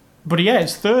 But yeah,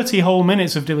 it's 30 whole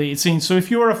minutes of deleted scenes. So if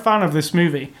you were a fan of this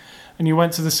movie and you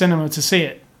went to the cinema to see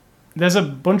it, there's a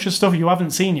bunch of stuff you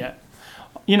haven't seen yet.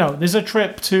 There's a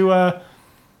trip to...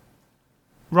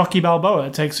 Rocky Balboa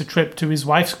takes a trip to his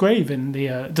wife's grave in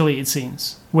the deleted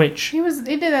scenes, which... He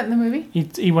did that in the movie.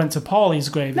 He went to Paulie's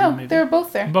grave in the No, movie. they were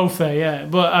both there. Both there, yeah.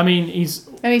 But, I mean, he's...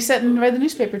 And he sat and read the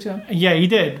newspaper to him. Yeah, he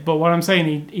did. But what I'm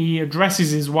saying, he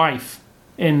addresses his wife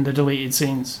in the deleted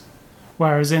scenes.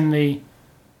 Whereas in the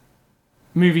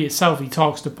movie itself, he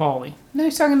talks to Paulie. No,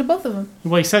 he's talking to both of them.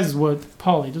 Well, he says the word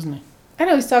Paulie, doesn't he? I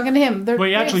know, he's talking to him. But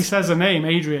he actually says the name,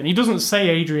 Adrian. He doesn't say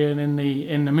Adrian in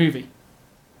the movie.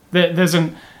 There's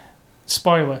an...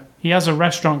 Spoiler. He has a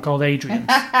restaurant called Adrian's.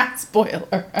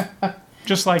 Spoiler.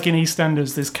 Just like in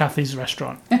EastEnders, there's Kathy's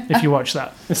restaurant. If you watch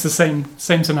that, it's the same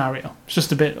scenario. It's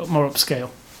just a bit more upscale.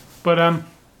 But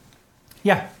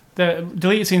yeah, the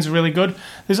deleted scenes are really good.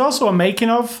 There's also a making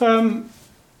of,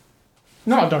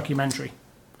 not a documentary.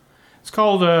 It's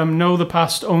called Know the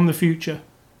Past, Own the Future.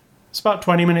 It's about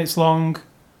 20 minutes long.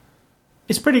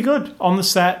 It's pretty good on the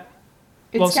set.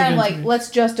 It's Lots of kind of like, interviews. let's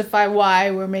justify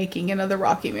why we're making another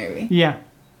Rocky movie. Yeah.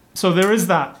 So there is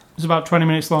that. It's about 20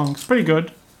 minutes long. It's pretty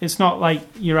good. It's not like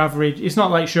your average... It's not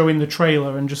like showing the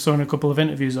trailer and just throwing a couple of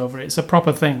interviews over it. It's a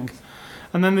proper thing.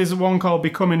 And then there's one called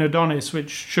Becoming Adonis,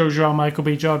 which shows you how Michael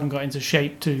B. Jordan got into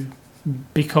shape to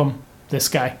become this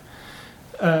guy.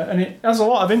 And it has a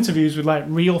lot of interviews with like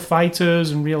real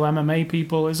fighters and real MMA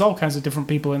people. There's all kinds of different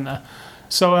people in there.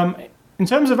 So in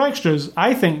terms of extras,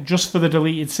 I think just for the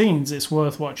deleted scenes, it's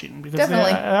worth watching because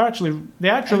Definitely. they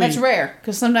actually And that's rare,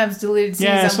 because sometimes deleted scenes,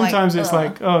 yeah, I'm sometimes like, it's ugh.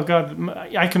 like, oh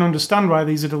god, I can understand why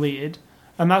these are deleted.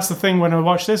 And that's the thing, when I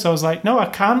watched this, I was like, no, I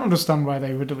can't understand why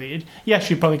they were deleted.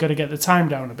 Yes, you probably got to get the time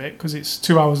down a bit because it's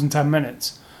 2 hours and 10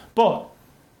 minutes. But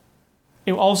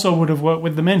it also would have worked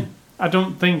with them in. I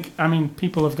don't think, I mean,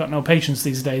 people have got no patience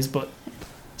these days, but...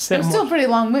 It was still a pretty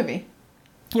long movie.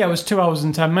 Yeah, it was 2 hours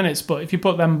and 10 minutes, but if you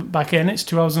put them back in, it's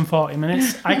 2 hours and 40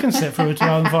 minutes. I can sit through a 2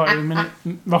 hour and 40 minute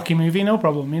Rocky movie, no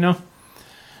problem,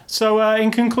 So,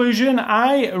 in conclusion,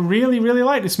 I really, really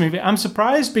like this movie. I'm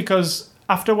surprised because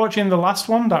after watching the last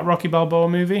one, that Rocky Balboa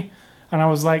movie, and I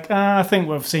was like, I think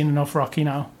we've seen enough Rocky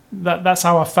now. That's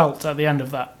how I felt at the end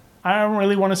of that. I don't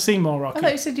really want to see more Rocky. I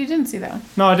thought you said you didn't see that one.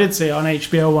 No, I did see it on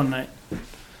HBO one night.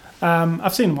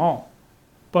 I've seen them all.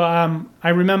 But I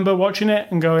remember watching it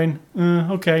and going,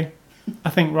 okay, I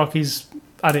think Rocky's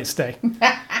at its day.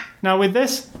 Now with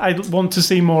this, I want to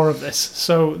see more of this.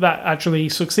 So that actually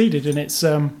succeeded in its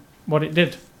what it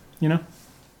did, you know?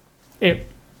 I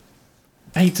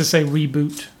hate to say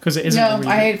reboot, because it isn't a reboot. No,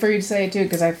 I hate for you to say it too,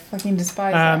 because I fucking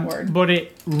despise that word. But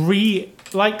it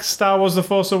like Star Wars The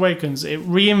Force Awakens, it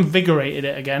reinvigorated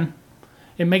it again.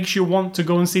 It makes you want to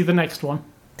go and see the next one.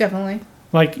 Definitely.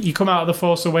 Like, you come out of The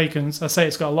Force Awakens, I say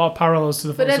it's got a lot of parallels to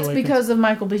The Force Awakens. But that's because of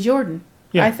Michael B. Jordan,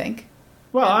 I think.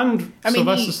 Well, and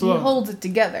Sylvester Stallone. He holds it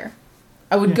together.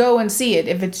 I would go and see it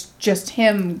if it's just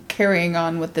him carrying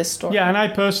on with this story. Yeah, and I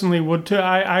personally would too.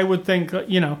 I would think,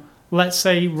 you know, let's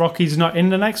say Rocky's not in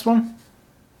the next one.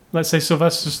 Let's say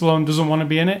Sylvester Stallone doesn't want to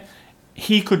be in it.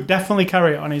 He could definitely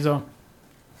carry it on his own.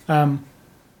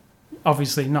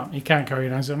 Obviously not. He can't carry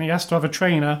it on his own. He has to have a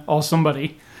trainer or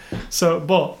somebody.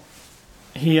 But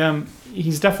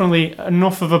he's definitely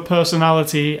enough of a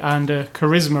personality and a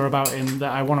charisma about him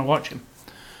that I want to watch him.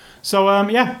 So,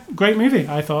 great movie,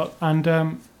 I thought. And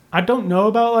I don't know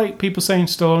about, like, people saying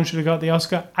Stallone should have got the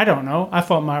Oscar. I don't know. I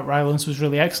thought Mark Rylance was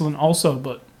really excellent also,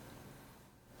 but...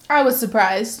 I was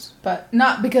surprised, but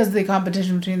not because of the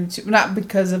competition between the two, not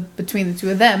because of between the two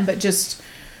of them, but just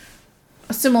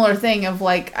a similar thing of,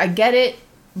 like, I get it,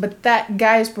 but that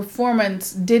guy's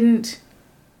performance didn't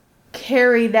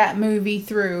carry that movie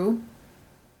through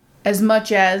as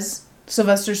much as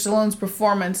Sylvester Stallone's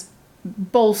performance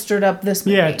bolstered up this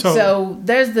movie. Yeah, totally. So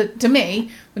to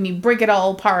me, when you break it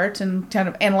all apart and kind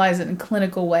of analyze it in a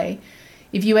clinical way,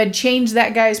 if you had changed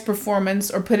that guy's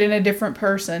performance or put in a different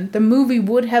person, the movie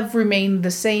would have remained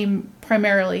the same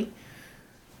primarily,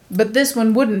 but this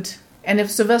one wouldn't. And if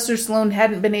Sylvester Stallone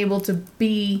hadn't been able to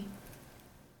be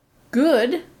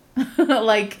good,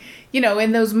 like, you know,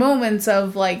 in those moments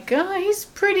of like, oh, he's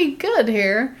pretty good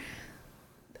here,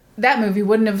 that movie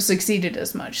wouldn't have succeeded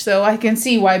as much. So I can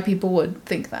see why people would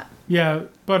think that. Yeah,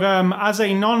 but as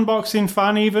a non-boxing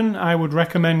fan even, I would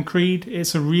recommend Creed.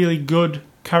 It's a really good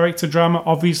character drama.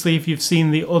 Obviously, if you've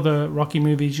seen the other Rocky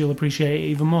movies, you'll appreciate it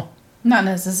even more. Not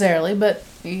necessarily, but,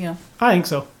 you know. I think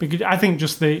so. Because I think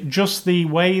just the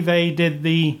way they did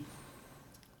the...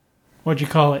 What do you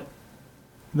call it?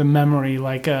 The memory,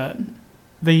 like... What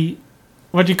do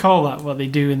you call that? What they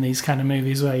do in these kind of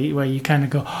movies where you kind of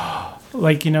go...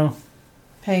 Like, you know...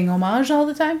 Paying homage all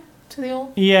the time to the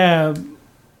old... Yeah.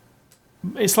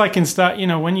 It's like in Star... You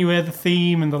know, when you hear the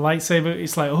theme and the lightsaber,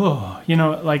 it's like, oh, you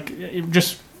know, like, it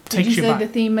just takes you back. Did you say the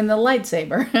theme and the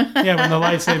lightsaber? Yeah, when the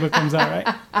lightsaber comes out,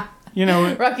 right? You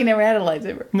know... Rocky never had a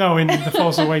lightsaber. No, in The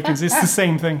Force Awakens. It's the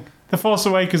same thing. The Force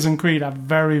Awakens and Creed are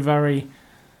very, very...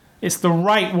 It's the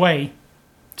right way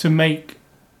to make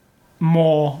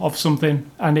more of something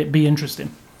and it be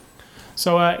interesting.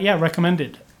 So,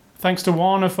 recommended. Thanks to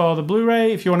Warner for the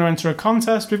Blu-ray. If you want to enter a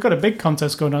contest, we've got a big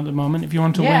contest going on at the moment. If you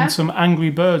want to win some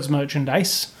Angry Birds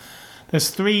merchandise,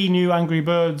 there's 3 new Angry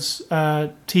Birds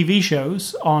TV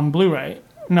shows on Blu-ray.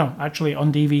 No, actually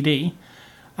on DVD.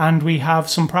 And we have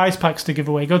some prize packs to give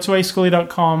away. Go to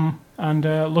ascully.com and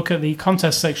look at the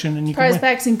contest section and you can win. Prize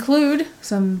packs include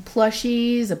some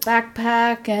plushies, a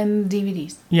backpack, and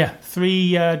DVDs. Yeah,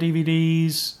 3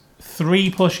 DVDs,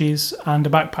 3 plushies, and a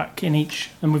backpack in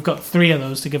each. And we've got 3 of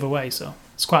those to give away, so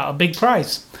it's quite a big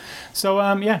prize. So,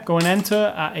 go and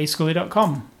enter at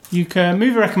ascully.com. You can...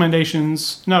 Movie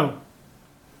recommendations... No.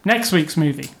 Next week's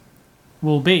movie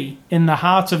will be In the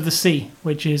Heart of the Sea,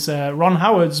 which is Ron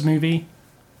Howard's movie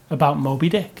about Moby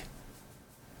Dick,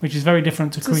 which is very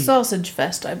different to Creed. It's a sausage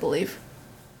fest, I believe.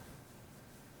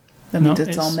 That means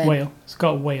it's all men. Whale. It's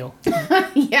got a whale.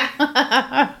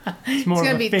 Yeah. It's more going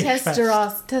to of a be fish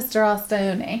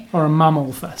testosterone. Or a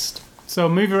mammal fest. So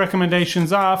movie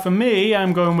recommendations are, for me,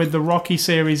 I'm going with the Rocky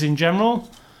series in general.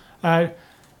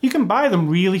 You can buy them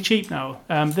really cheap now.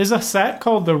 There's a set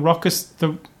called the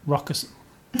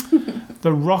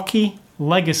Rocky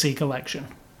Legacy Collection.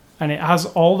 And it has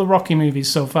all the Rocky movies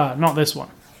so far. Not this one.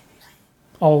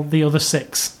 All the other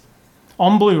 6.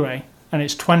 On Blu-ray. And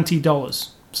it's $20.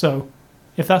 So,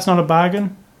 if that's not a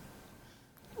bargain,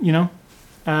 you know.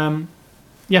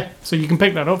 So you can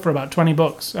pick that up for about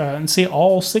 $20 and see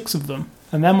all 6 of them.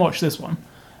 And then watch this one.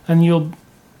 And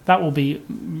that will be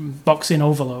boxing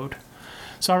overload.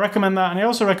 So I recommend that. And I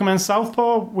also recommend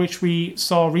Southpaw, which we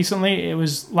saw recently. It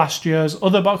was last year's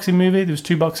other boxing movie. There was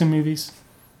 2 boxing movies.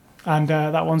 And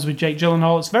that one's with Jake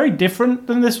Gyllenhaal. It's very different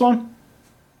than this one.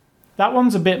 That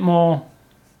one's a bit more...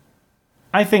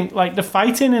 I think, like, the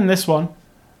fighting in this one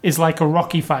is like a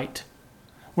Rocky fight.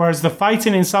 Whereas the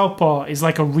fighting in Southpaw is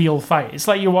like a real fight. It's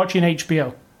like you're watching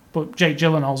HBO, but Jake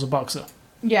Gyllenhaal's a boxer.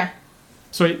 Yeah.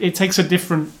 So it takes a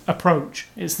different approach.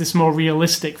 It's this more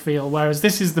realistic feel, whereas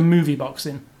this is the movie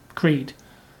boxing Creed.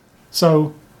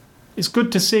 So it's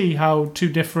good to see how two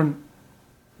different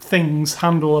things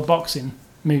handle a boxing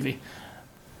movie.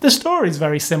 The story is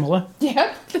very similar.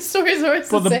 Yeah, the story's always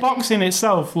the same. But the boxing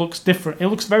itself looks different. It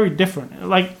looks very different.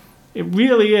 Like, it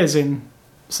really is in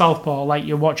Southpaw, like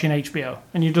you're watching HBO.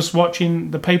 And you're just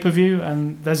watching the pay-per-view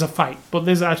and there's a fight. But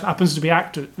there happens to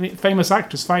be famous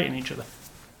actors fighting each other.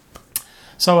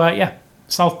 So, yeah,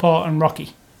 Southpaw and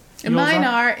Rocky. And mine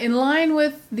are in line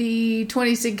with the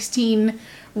 2016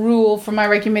 rule for my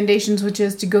recommendations, which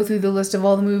is to go through the list of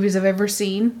all the movies I've ever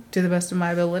seen to the best of my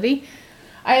ability.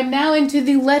 I am now into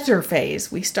the letter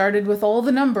phase. We started with all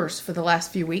the numbers for the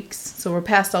last few weeks. So we're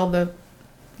past all the,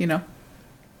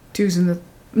 twos and the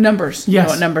numbers. Yes. You know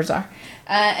what numbers are.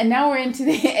 And now we're into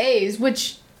the A's,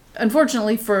 which,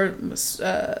 unfortunately for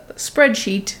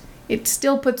spreadsheet, it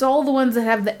still puts all the ones that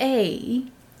have the A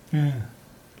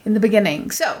in the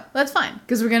beginning. So that's fine,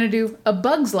 because we're going to do A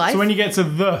Bug's Life. So when you get to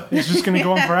the, it's just going to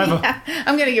go on forever. Yeah.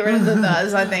 I'm going to get rid of the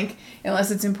thes, I think, unless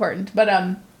it's important. But,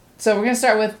 so we're going to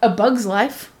start with A Bug's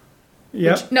Life.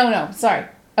 Yeah. Sorry.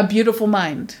 A Beautiful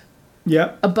Mind.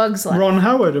 Yeah. A Bug's Life. Ron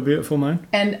Howard, A Beautiful Mind.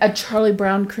 And A Charlie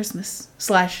Brown Christmas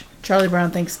 / Charlie Brown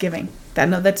Thanksgiving.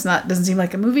 Doesn't seem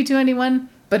like a movie to anyone,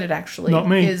 but it actually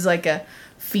is like a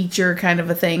feature kind of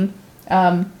a thing.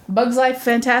 Bug's Life,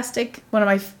 fantastic.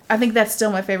 I think that's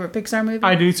still my favorite Pixar movie.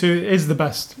 I do too. It is the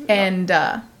best. And,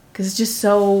 because it's just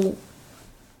so,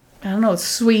 I don't know,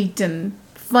 sweet and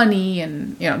funny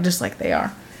and, just like they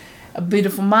are. A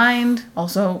Beautiful Mind,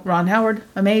 also Ron Howard,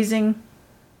 amazing.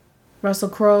 Russell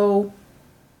Crowe,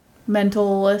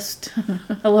 mentalist,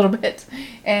 a little bit.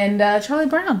 And Charlie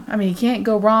Brown. I mean, you can't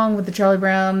go wrong with the Charlie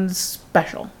Brown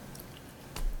special.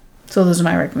 So those are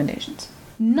my recommendations.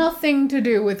 Nothing to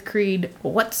do with Creed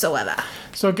whatsoever.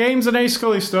 So games and A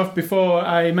Scully stuff, before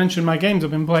I mention my games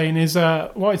I've been playing, is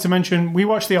wanted to mention, we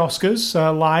watched the Oscars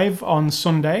live on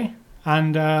Sunday.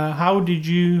 And how did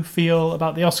you feel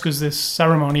about the Oscars, this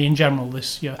ceremony in general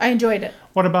this year? I enjoyed it.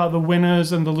 What about the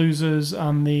winners and the losers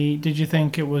and did you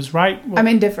think it was right? I'm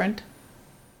indifferent.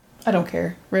 I don't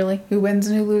care, really, who wins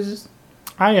and who loses.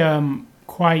 I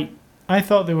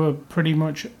thought they were pretty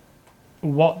much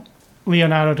what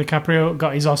Leonardo DiCaprio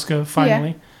got his Oscar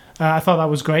finally. Yeah. I thought that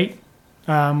was great.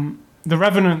 The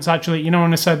Revenant's actually,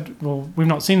 when I said, well, we've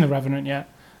not seen The Revenant yet.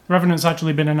 The Revenant's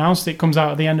actually been announced. It comes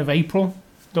out at the end of April.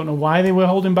 Don't know why they were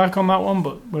holding back on that one,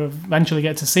 but we'll eventually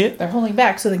get to see it. They're holding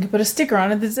back so they can put a sticker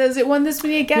on it that says it won this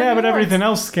many Academy Awards. Awards. Everything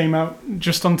else came out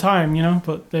just on time,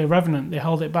 but The Revenant, they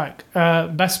held it back.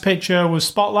 Best Picture was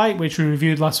Spotlight, which we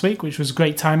reviewed last week, which was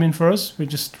great timing for us. We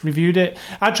just reviewed it.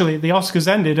 Actually, the Oscars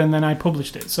ended and then I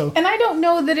published it. And I don't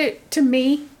know that it, to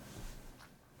me,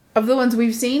 of the ones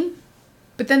we've seen,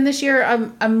 but then this year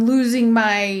I'm losing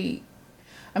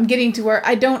I'm getting to where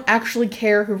I don't actually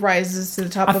care who rises to the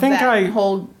top of that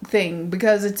whole thing,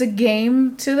 because it's a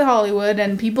game to the Hollywood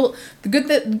and people, the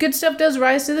good stuff does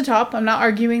rise to the top. I'm not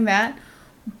arguing that.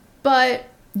 But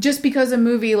just because a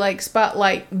movie like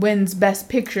Spotlight wins Best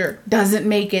Picture doesn't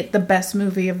make it the best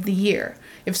movie of the year.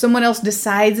 If someone else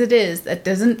decides it is, that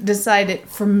doesn't decide it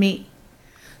for me.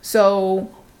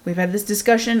 So we've had this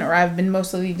discussion, or I've been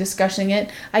mostly discussing it.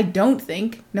 I don't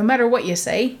think, no matter what you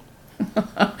say,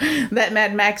 that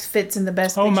Mad Max fits in the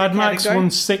Best Picture Mad category. Max won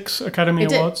 6 Academy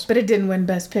Awards. But it didn't win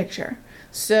Best Picture.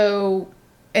 So,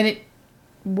 and it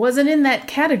wasn't in that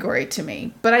category to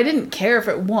me. But I didn't care if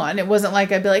it won. It wasn't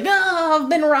like I'd be like, I've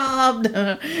been robbed.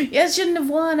 Yeah, it shouldn't have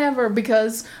won ever,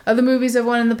 because other movies have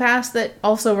won in the past that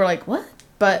also were like, what?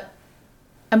 But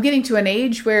I'm getting to an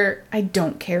age where I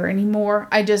don't care anymore.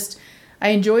 I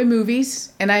enjoy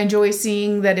movies, and I enjoy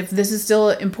seeing that if this is still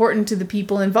important to the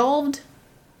people involved,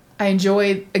 I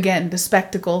enjoy, again, the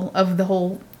spectacle of the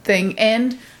whole thing.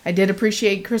 And I did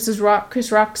appreciate Chris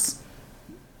Rock's,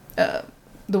 the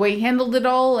way he handled it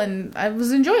all, and it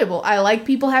was enjoyable. I like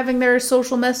people having their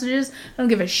social messages. I don't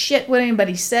give a shit what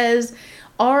anybody says.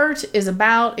 Art is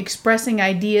about expressing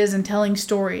ideas and telling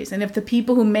stories. And if the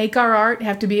people who make our art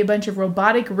have to be a bunch of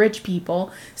robotic rich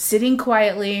people sitting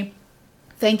quietly,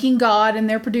 thanking God and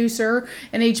their producer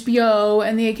and HBO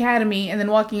and the Academy, and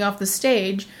then walking off the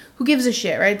stage, who gives a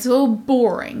shit, right? It's a little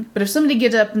boring. But if somebody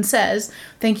gets up and says,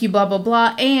 thank you, blah, blah,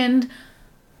 blah, and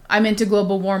I'm into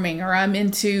global warming, or I'm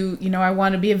into, I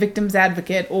want to be a victim's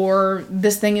advocate, or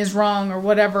this thing is wrong, or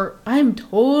whatever, I'm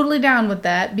totally down with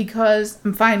that, because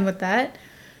I'm fine with that.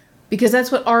 Because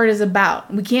that's what art is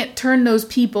about. We can't turn those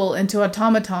people into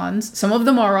automatons. Some of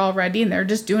them are already, and they're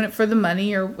just doing it for the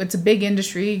money, or it's a big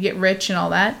industry, you get rich and all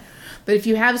that. But if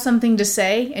you have something to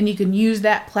say, and you can use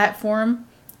that platform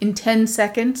in 10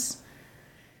 seconds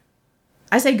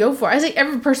I say go for it. I say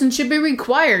every person should be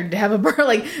required to have a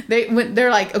like they're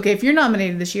like, okay, if you're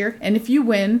nominated this year and if you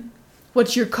win,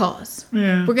 what's your cause?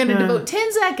 Yeah, We're going to devote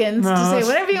 10 seconds to say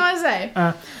whatever you want to say.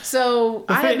 So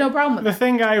I had no problem with that. The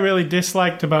thing I really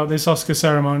disliked about this Oscar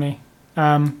ceremony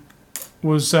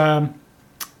was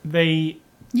they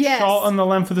shortened the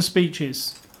length of the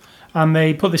speeches. And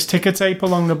they put this ticker tape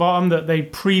along the bottom that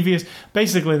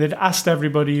basically they'd asked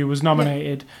everybody who was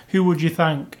nominated, who would you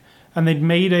thank? And they'd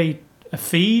made a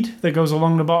feed that goes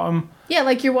along the bottom. Yeah,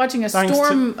 like you're watching a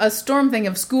storm thing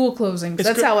of school closings.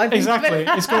 That's how I think exactly. of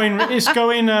it. It's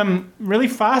going really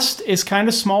fast. It's kind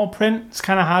of small print. It's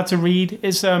kind of hard to read.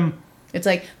 It's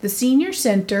like the senior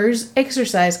center's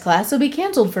exercise class will be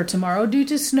canceled for tomorrow due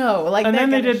to snow. Like, and that then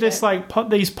they kind of did this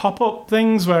these pop-up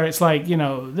things where it's like,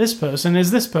 this person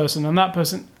is this person and that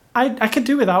person. I could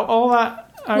do without all that.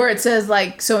 Where it says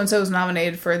like so and so is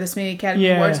nominated for this many Academy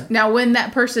Awards. Now, when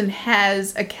that person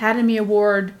has Academy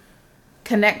Award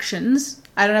connections,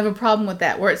 I don't have a problem with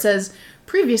that. Where it says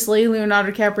previously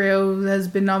Leonardo DiCaprio has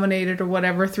been nominated or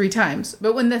whatever 3 times,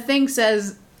 but when the thing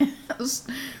says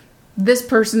this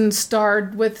person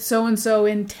starred with so and so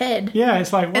in Ted,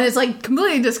 it's like what? And it's like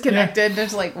completely disconnected.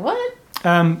 It's like what?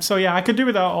 So I could do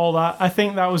without all that. I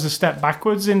think that was a step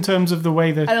backwards in terms of the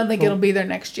way that... I don't think it'll be there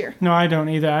next year. No, I don't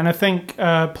either. And I think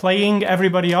playing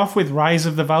everybody off with Rise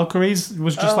of the Valkyries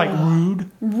was just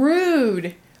rude.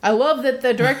 Rude. I love that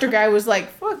the director guy was like,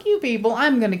 fuck you people,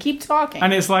 I'm going to keep talking.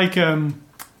 And it's like,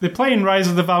 they're playing Rise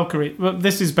of the Valkyrie. Well,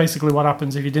 this is basically what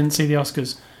happens if you didn't see the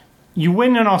Oscars. You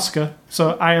win an Oscar,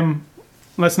 so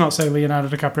let's not say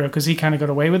Leonardo DiCaprio, because he kind of got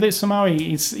away with it somehow.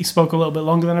 He spoke a little bit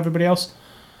longer than everybody else.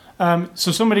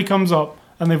 So somebody comes up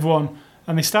and they've won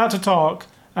and they start to talk,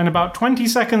 and about 20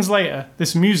 seconds later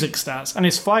this music starts and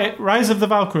it's Rise of the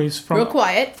Valkyries real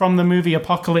quiet from the movie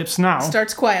Apocalypse Now.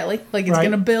 Starts quietly, like it's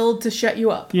going to build to shut you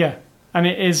up. Yeah, and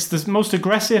it is the most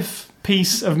aggressive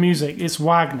piece of music. It's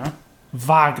Wagner.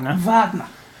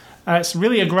 It's a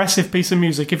really aggressive piece of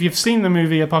music. If you've seen the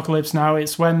movie Apocalypse Now,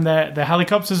 it's when the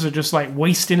helicopters are just like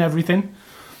wasting everything.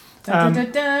 So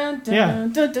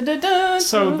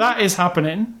that is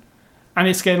happening. And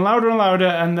it's getting louder and louder,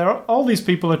 and all these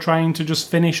people are trying to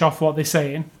just finish off what they're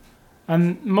saying.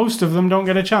 And most of them don't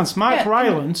get a chance. Mark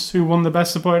Rylance, who won the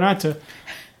Best Supporting Actor,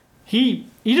 he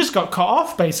just got cut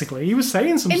off, basically. He was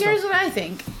saying some stuff. And here's what I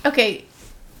think. Okay,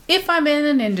 if I'm in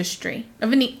an industry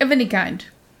of any kind,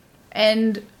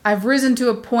 and I've risen to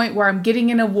a point where I'm getting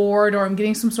an award or I'm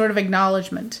getting some sort of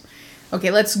acknowledgement.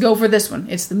 Okay, let's go for this one.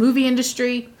 It's the movie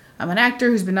industry. I'm an actor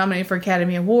who's been nominated for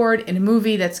Academy Award in a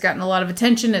movie that's gotten a lot of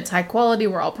attention. It's high quality.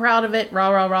 We're all proud of it. Rah,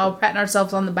 rah, rah, patting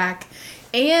ourselves on the back.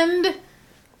 And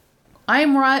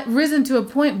I'm risen to a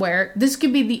point where this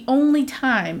could be the only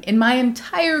time in my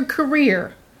entire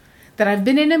career that I've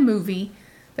been in a movie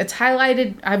that's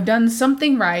highlighted I've done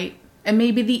something right, and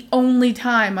maybe the only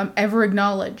time I'm ever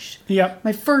acknowledged. Yep.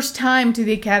 My first time to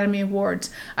the Academy Awards.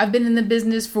 I've been in the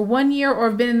business for 1 year or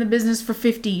I've been in the business for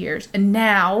 50 years. And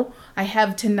now I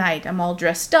have tonight. I'm all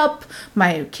dressed up.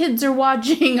 My kids are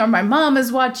watching or my mom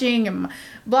is watching and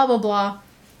blah, blah, blah.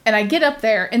 And I get up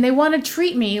there and they want to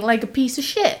treat me like a piece of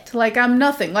shit. Like I'm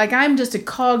nothing. Like I'm just a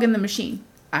cog in the machine.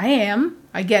 I am.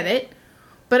 I get it.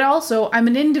 But also I'm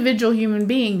an individual human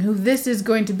being who this is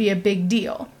going to be a big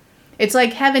deal. It's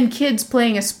like having kids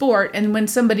playing a sport, and when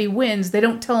somebody wins, they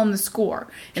don't tell them the score.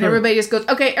 And everybody just goes,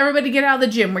 okay, everybody get out of the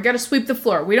gym. We got to sweep the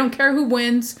floor. We don't care who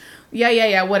wins.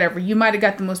 Yeah, whatever. You might have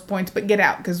got the most points, but get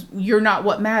out, because you're not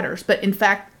what matters. But in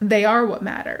fact, they are what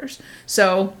matters.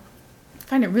 So I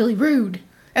find it really rude.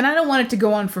 And I don't want it to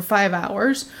go on for 5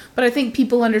 hours, but I think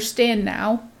people understand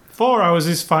now. 4 hours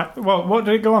is fine. Well, what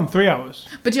did it go on? 3 hours?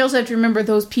 But you also have to remember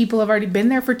those people have already been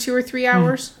there for 2 or 3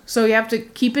 hours. So you have to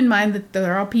keep in mind that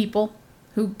there are people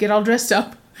who get all dressed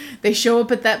up. They show up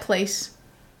at that place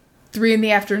 3 in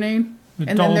the afternoon.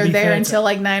 And then they're there until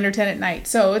like 9 or 10 at night.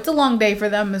 So it's a long day for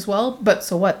them as well. But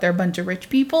so what? They're a bunch of rich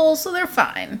people, so they're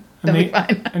fine. They'll be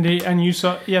fine. And you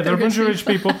saw, they're a bunch of rich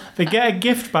people. They get a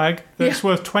gift bag that's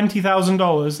worth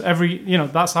 $20,000 every.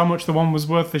 That's how much the one was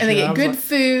worth this year. And they get good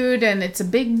food, and it's a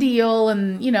big deal.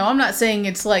 And I'm not saying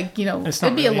it's like it's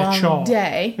it'd be a long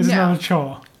day. It's not a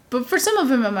chore. But for some of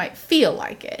them, it might feel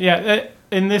like it. Yeah.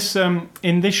 In this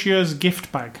year's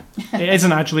gift bag, it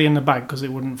isn't actually in the bag because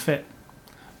it wouldn't fit.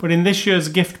 But in this year's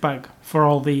gift bag for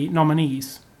all the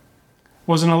nominees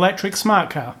was an electric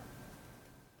smart car.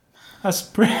 That's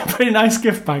pretty nice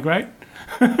gift bag, right?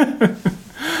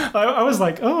 I was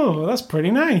like, oh, that's pretty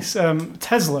nice.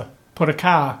 Tesla put a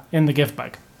car in the gift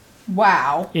bag.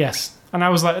 Wow. Yes. And I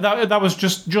was like, that was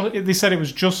just they said it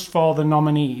was just for the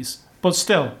nominees. But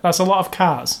still, that's a lot of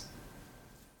cars.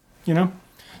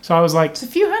 So I was like, It's a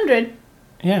few hundred.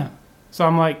 yeah. So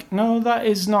I'm like, no, that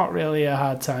is not really a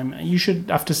hard time. You should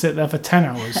have to sit there for 10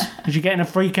 hours because you're getting a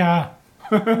free car.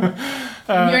 You're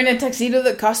in a tuxedo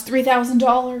that costs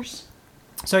 $3,000.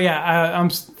 So yeah, I'm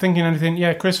thinking anything.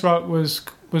 Yeah, Chris Rock was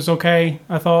okay,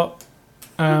 I thought.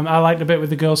 I liked a bit with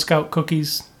the Girl Scout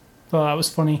cookies. Thought that was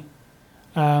funny.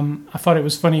 I thought it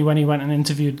was funny when he went and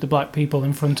interviewed the black people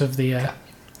in front of the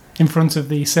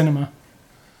cinema,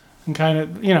 and kind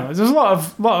of, you know, there's a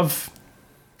lot of.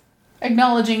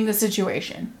 Acknowledging the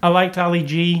situation. I liked Ali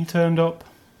G turned up.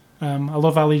 I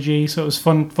love Ali G, so it was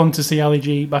fun to see Ali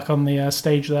G back on the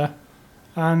stage there.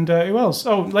 And who else?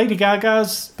 Oh, Lady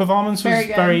Gaga's performance was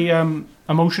very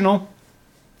emotional.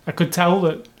 I could tell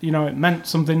that, you know, it meant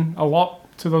something a lot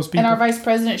to those people. And our vice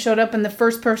president showed up, and the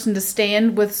first person to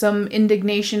stand with some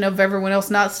indignation of everyone else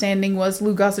not standing was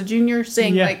Lou Gossett Jr.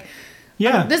 saying,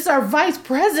 yeah, this is our vice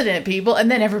president, people. And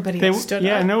then everybody else stood up.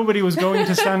 Yeah, nobody was going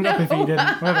to stand up if he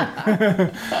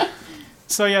didn't.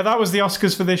 So yeah, that was the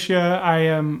Oscars for this year.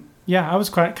 I was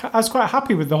quite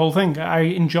happy with the whole thing. I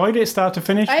enjoyed it start to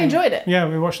finish. I enjoyed it. Yeah,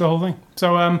 we watched the whole thing.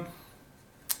 So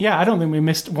yeah, I don't think we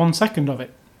missed 1 second of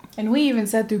it. And we even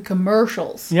sat through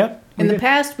commercials. Yep. In the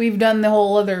past, we've done the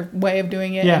whole other way of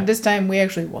doing it. Yeah. And this time, we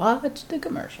actually watched the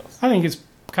commercials. I think it's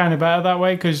kind of better that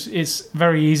way because it's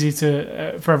very easy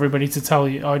to for everybody to tell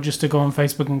you, or just to go on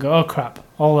Facebook and go, oh crap,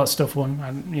 all that stuff won,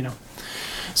 and you know.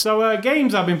 So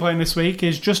games I've been playing this week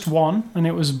is just one, and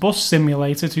it was Bus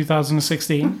Simulator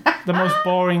 2016, the most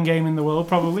boring game in the world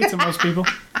probably to most people.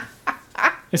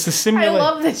 It's a simulator. I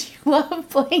love that you love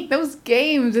playing those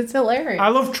games. It's hilarious. I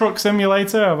love Truck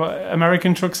Simulator,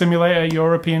 American Truck Simulator,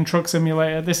 European Truck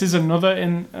Simulator. This is another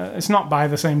it's not by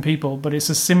the same people, but it's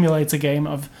a simulator game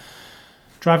of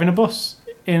driving a bus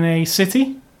in a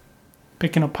city,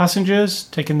 picking up passengers,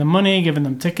 taking the money, giving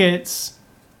them tickets.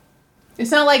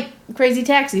 It's not like Crazy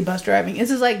Taxi bus driving. This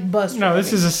is like bus driving. No,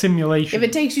 this is a simulation. If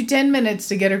it takes you 10 minutes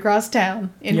to get across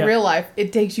town in real life,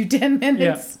 it takes you 10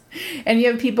 minutes. Yeah. And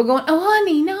you have people going, oh,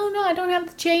 honey, no, I don't have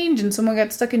the change. And someone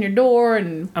got stuck in your door.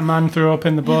 And a man threw up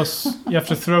in the bus. You have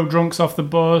to throw drunks off the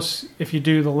bus. If you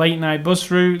do the late night bus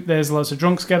route, there's lots of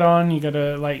drunks get on. You got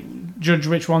to judge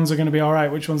which ones are going to be all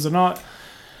right, which ones are not.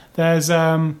 There's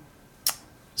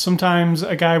sometimes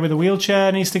a guy with a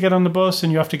wheelchair needs to get on the bus,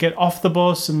 and you have to get off the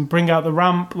bus and bring out the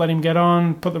ramp, let him get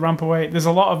on, put the ramp away. There's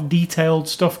a lot of detailed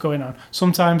stuff going on.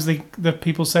 Sometimes the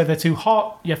people say they're too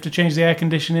hot. You have to change the air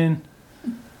conditioning.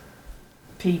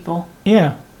 People.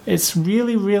 Yeah, it's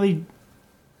really, really...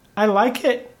 I like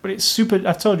it, but it's super...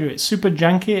 I told you, it's super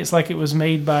janky. It's like it was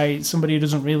made by somebody who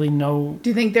doesn't really know... Do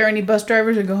you think there are any bus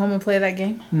drivers who go home and play that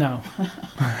game? No.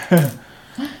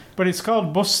 But it's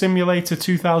called Bus Simulator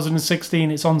 2016.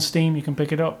 It's on Steam. You can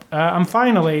pick it up. And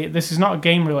finally, this is not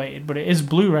game related, but it is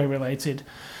Blu-ray related.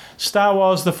 Star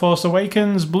Wars The Force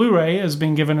Awakens Blu-ray has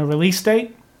been given a release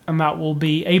date, and that will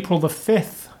be April the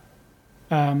 5th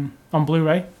on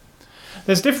Blu-ray.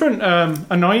 There's different,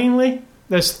 annoyingly,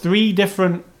 there's 3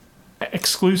 different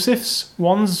exclusives.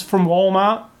 One's from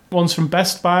Walmart, one's from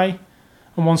Best Buy,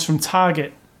 and one's from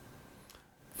Target.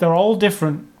 They're all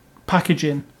different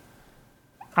packaging.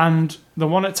 And the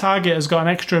one at Target has got an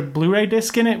extra Blu-ray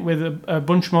disc in it with a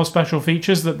bunch more special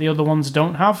features that the other ones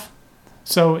don't have.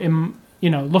 So,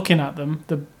 looking at them,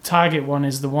 the Target one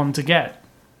is the one to get.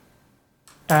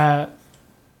 Unless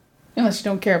you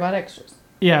don't care about extras.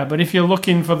 Yeah, but if you're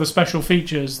looking for the special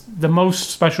features, the most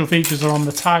special features are on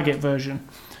the Target version.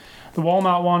 The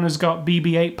Walmart one has got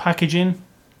BB-8 packaging.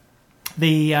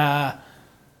 The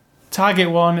Target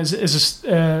one is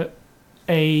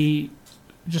a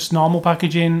just normal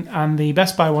packaging, and the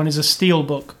Best Buy one is a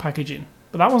steelbook packaging.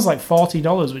 But that one's like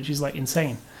 $40, which is like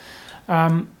insane.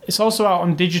 It's also out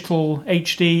on digital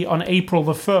HD on April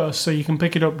the 1st, so you can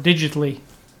pick it up digitally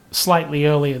slightly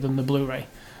earlier than the Blu-ray.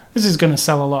 This is going to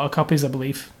sell a lot of copies, I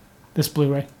believe, this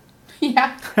Blu-ray.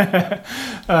 Yeah.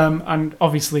 And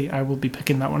obviously I will be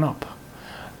picking that one up.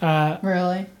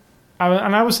 Really?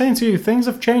 I was saying to you, things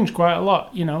have changed quite a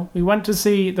lot. You know, we went to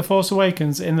see The Force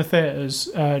Awakens in the theatres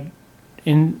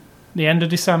in the end of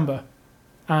December,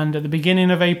 and at the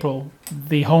beginning of April,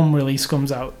 the home release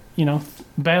comes out. You know,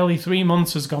 barely 3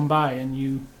 months has gone by, and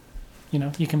you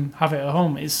can have it at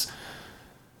home.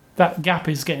 That gap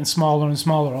is getting smaller and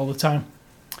smaller all the time.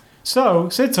 So,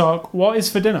 Sid Talk, what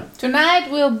is for dinner?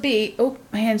 Tonight will be... Oh,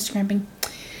 my hand's cramping.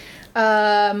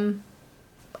 I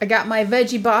got my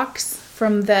veggie box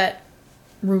from that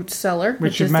Root Cellar,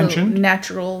 which you've mentioned. A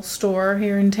natural store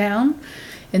here in town.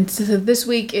 And so this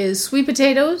week is sweet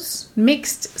potatoes,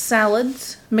 mixed salad,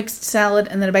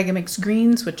 and then a bag of mixed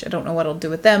greens, which I don't know what I'll do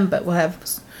with them, but we'll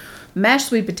have mashed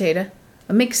sweet potato,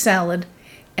 a mixed salad,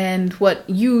 And what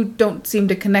you don't seem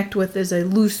to connect with is a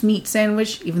loose meat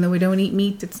sandwich. Even though we don't eat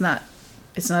meat, it's not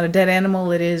a dead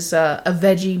animal. It is a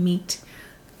veggie meat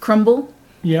crumble.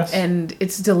 Yes. And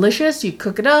it's delicious. You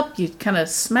cook it up, you kind of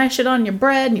smash it on your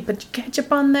bread, and you put your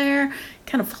ketchup on there. It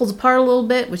kind of falls apart a little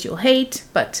bit, which you'll hate,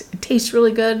 but it tastes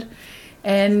really good.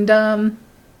 And I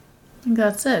think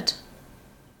that's it.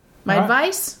 My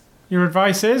advice? Your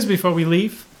advice is, before we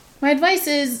leave? My advice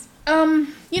is,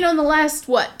 in the last,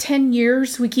 10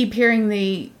 years, we keep hearing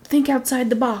the think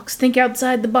outside the box, think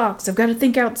outside the box. I've got to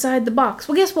think outside the box.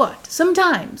 Well, guess what?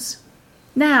 Sometimes,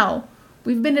 now,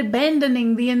 we've been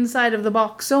abandoning the inside of the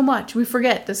box so much, we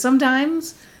forget that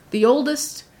sometimes the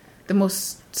oldest, the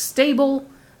most stable,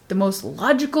 the most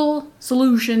logical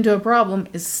solution to a problem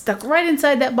is stuck right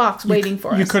inside that box waiting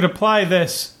for us. You could apply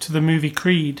this to the movie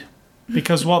Creed,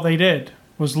 because what they did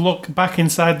was look back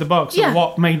inside the box at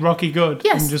what made Rocky good,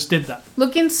 and just did that.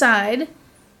 Look inside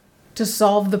to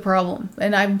solve the problem.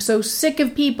 And I'm so sick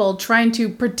of people trying to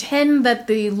pretend that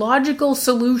the logical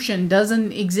solution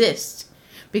doesn't exist.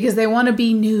 Because they want to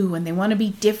be new and they want to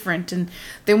be different and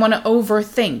they want to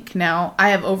overthink. Now, I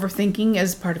have overthinking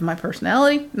as part of my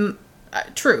personality.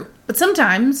 True. But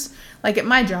sometimes, like at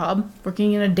my job,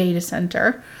 working in a data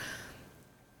center,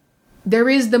 there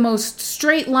is the most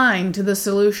straight line to the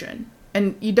solution.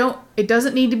 And it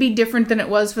doesn't need to be different than it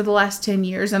was for the last 10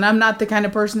 years. And I'm not the kind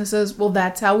of person that says, well,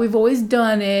 that's how we've always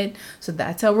done it, so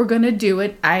that's how we're going to do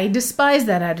it. I despise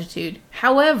that attitude.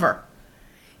 However,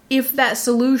 if that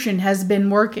solution has been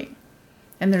working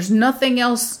and there's nothing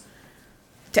else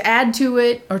to add to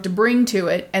it or to bring to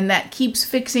it, and that keeps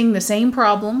fixing the same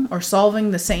problem or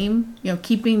solving the same,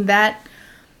 keeping that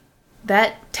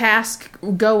task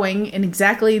going in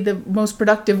exactly the most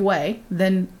productive way,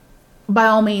 then by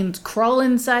all means crawl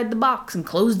inside the box and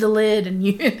close the lid and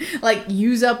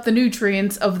use up the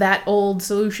nutrients of that old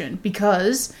solution,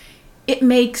 because it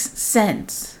makes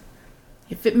sense.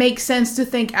 If it makes sense to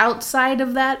think outside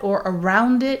of that or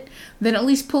around it, then at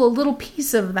least pull a little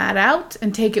piece of that out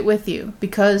and take it with you.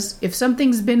 Because if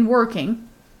something's been working,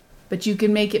 but you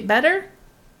can make it better,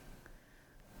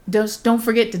 just don't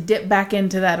forget to dip back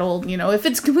into that old, if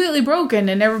it's completely broken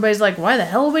and everybody's like, why the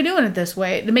hell are we doing it this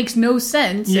way? It makes no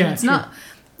sense. Yeah, and it's not.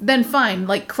 Then fine,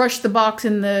 crush the box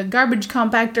in the garbage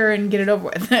compactor and get it over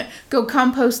with. Go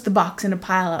compost the box in a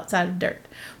pile outside of dirt.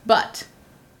 But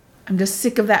I'm just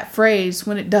sick of that phrase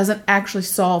when it doesn't actually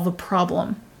solve a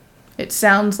problem. It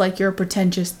sounds like you're a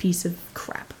pretentious piece of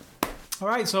crap. All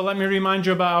right, so let me remind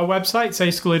you about our websites,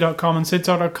 ascully.com and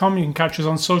sidtalk.com. You can catch us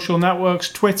on social networks,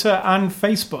 Twitter and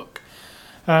Facebook.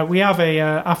 We have a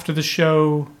after the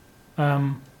show,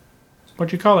 what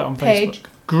do you call it on Facebook?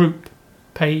 Group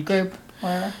page. Group,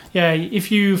 whatever. Yeah,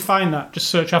 if you find that, just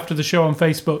search after the show on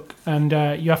Facebook, and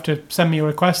you have to send me a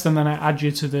request, and then I add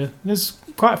you to there's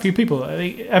quite a few people.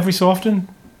 Every so often,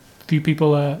 a few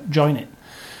people join it.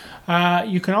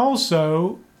 You can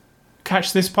also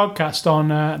catch this podcast on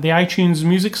the iTunes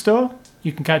Music Store.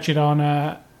 You can catch it on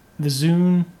the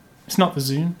Zune. It's not the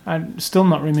Zune. I've still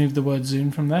not removed the word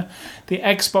Zune from there. The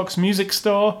Xbox Music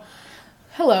Store.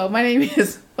 Hello, my name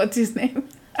is, what's his name?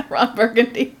 Ron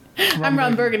Burgundy. I'm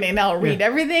Ron Burgundy, and I'll read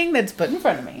everything that's put in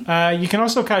front of me. You can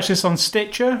also catch this on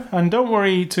Stitcher, and don't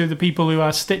worry to the people who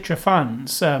are Stitcher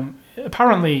fans.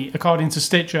 Apparently, according to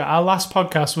Stitcher, our last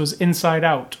podcast was Inside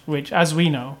Out, which, as we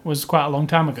know, was quite a long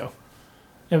time ago.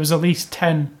 It was at least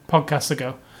 10 podcasts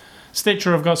ago.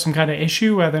 Stitcher have got some kind of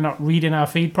issue where they're not reading our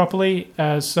feed properly,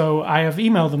 so I have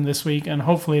emailed them this week, and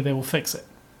hopefully they will fix it.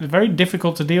 They're very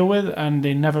difficult to deal with, and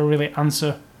they never really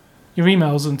answer your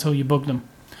emails until you bug them.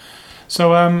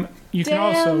 So you can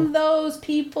also... Damn those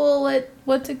people at...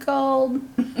 What's it called?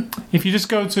 If you just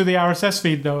go to the RSS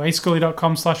feed, though,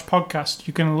 ascully.com/podcast,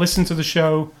 you can listen to the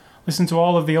show, listen to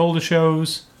all of the older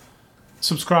shows,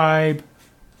 subscribe,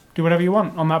 do whatever you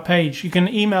want on that page. You can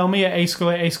email me at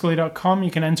ascully@ascully.com.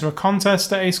 You can enter a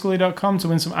contest at ascully.com to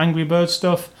win some Angry Bird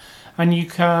stuff. And you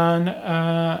can...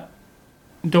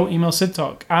 don't email Sid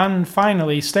Talk. And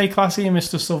finally, stay classy,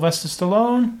 Mr. Sylvester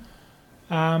Stallone.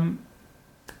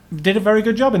 Did a very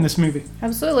good job in this movie.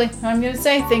 Absolutely. I'm going to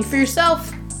say, think for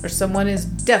yourself, or someone is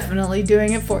definitely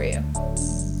doing it for you.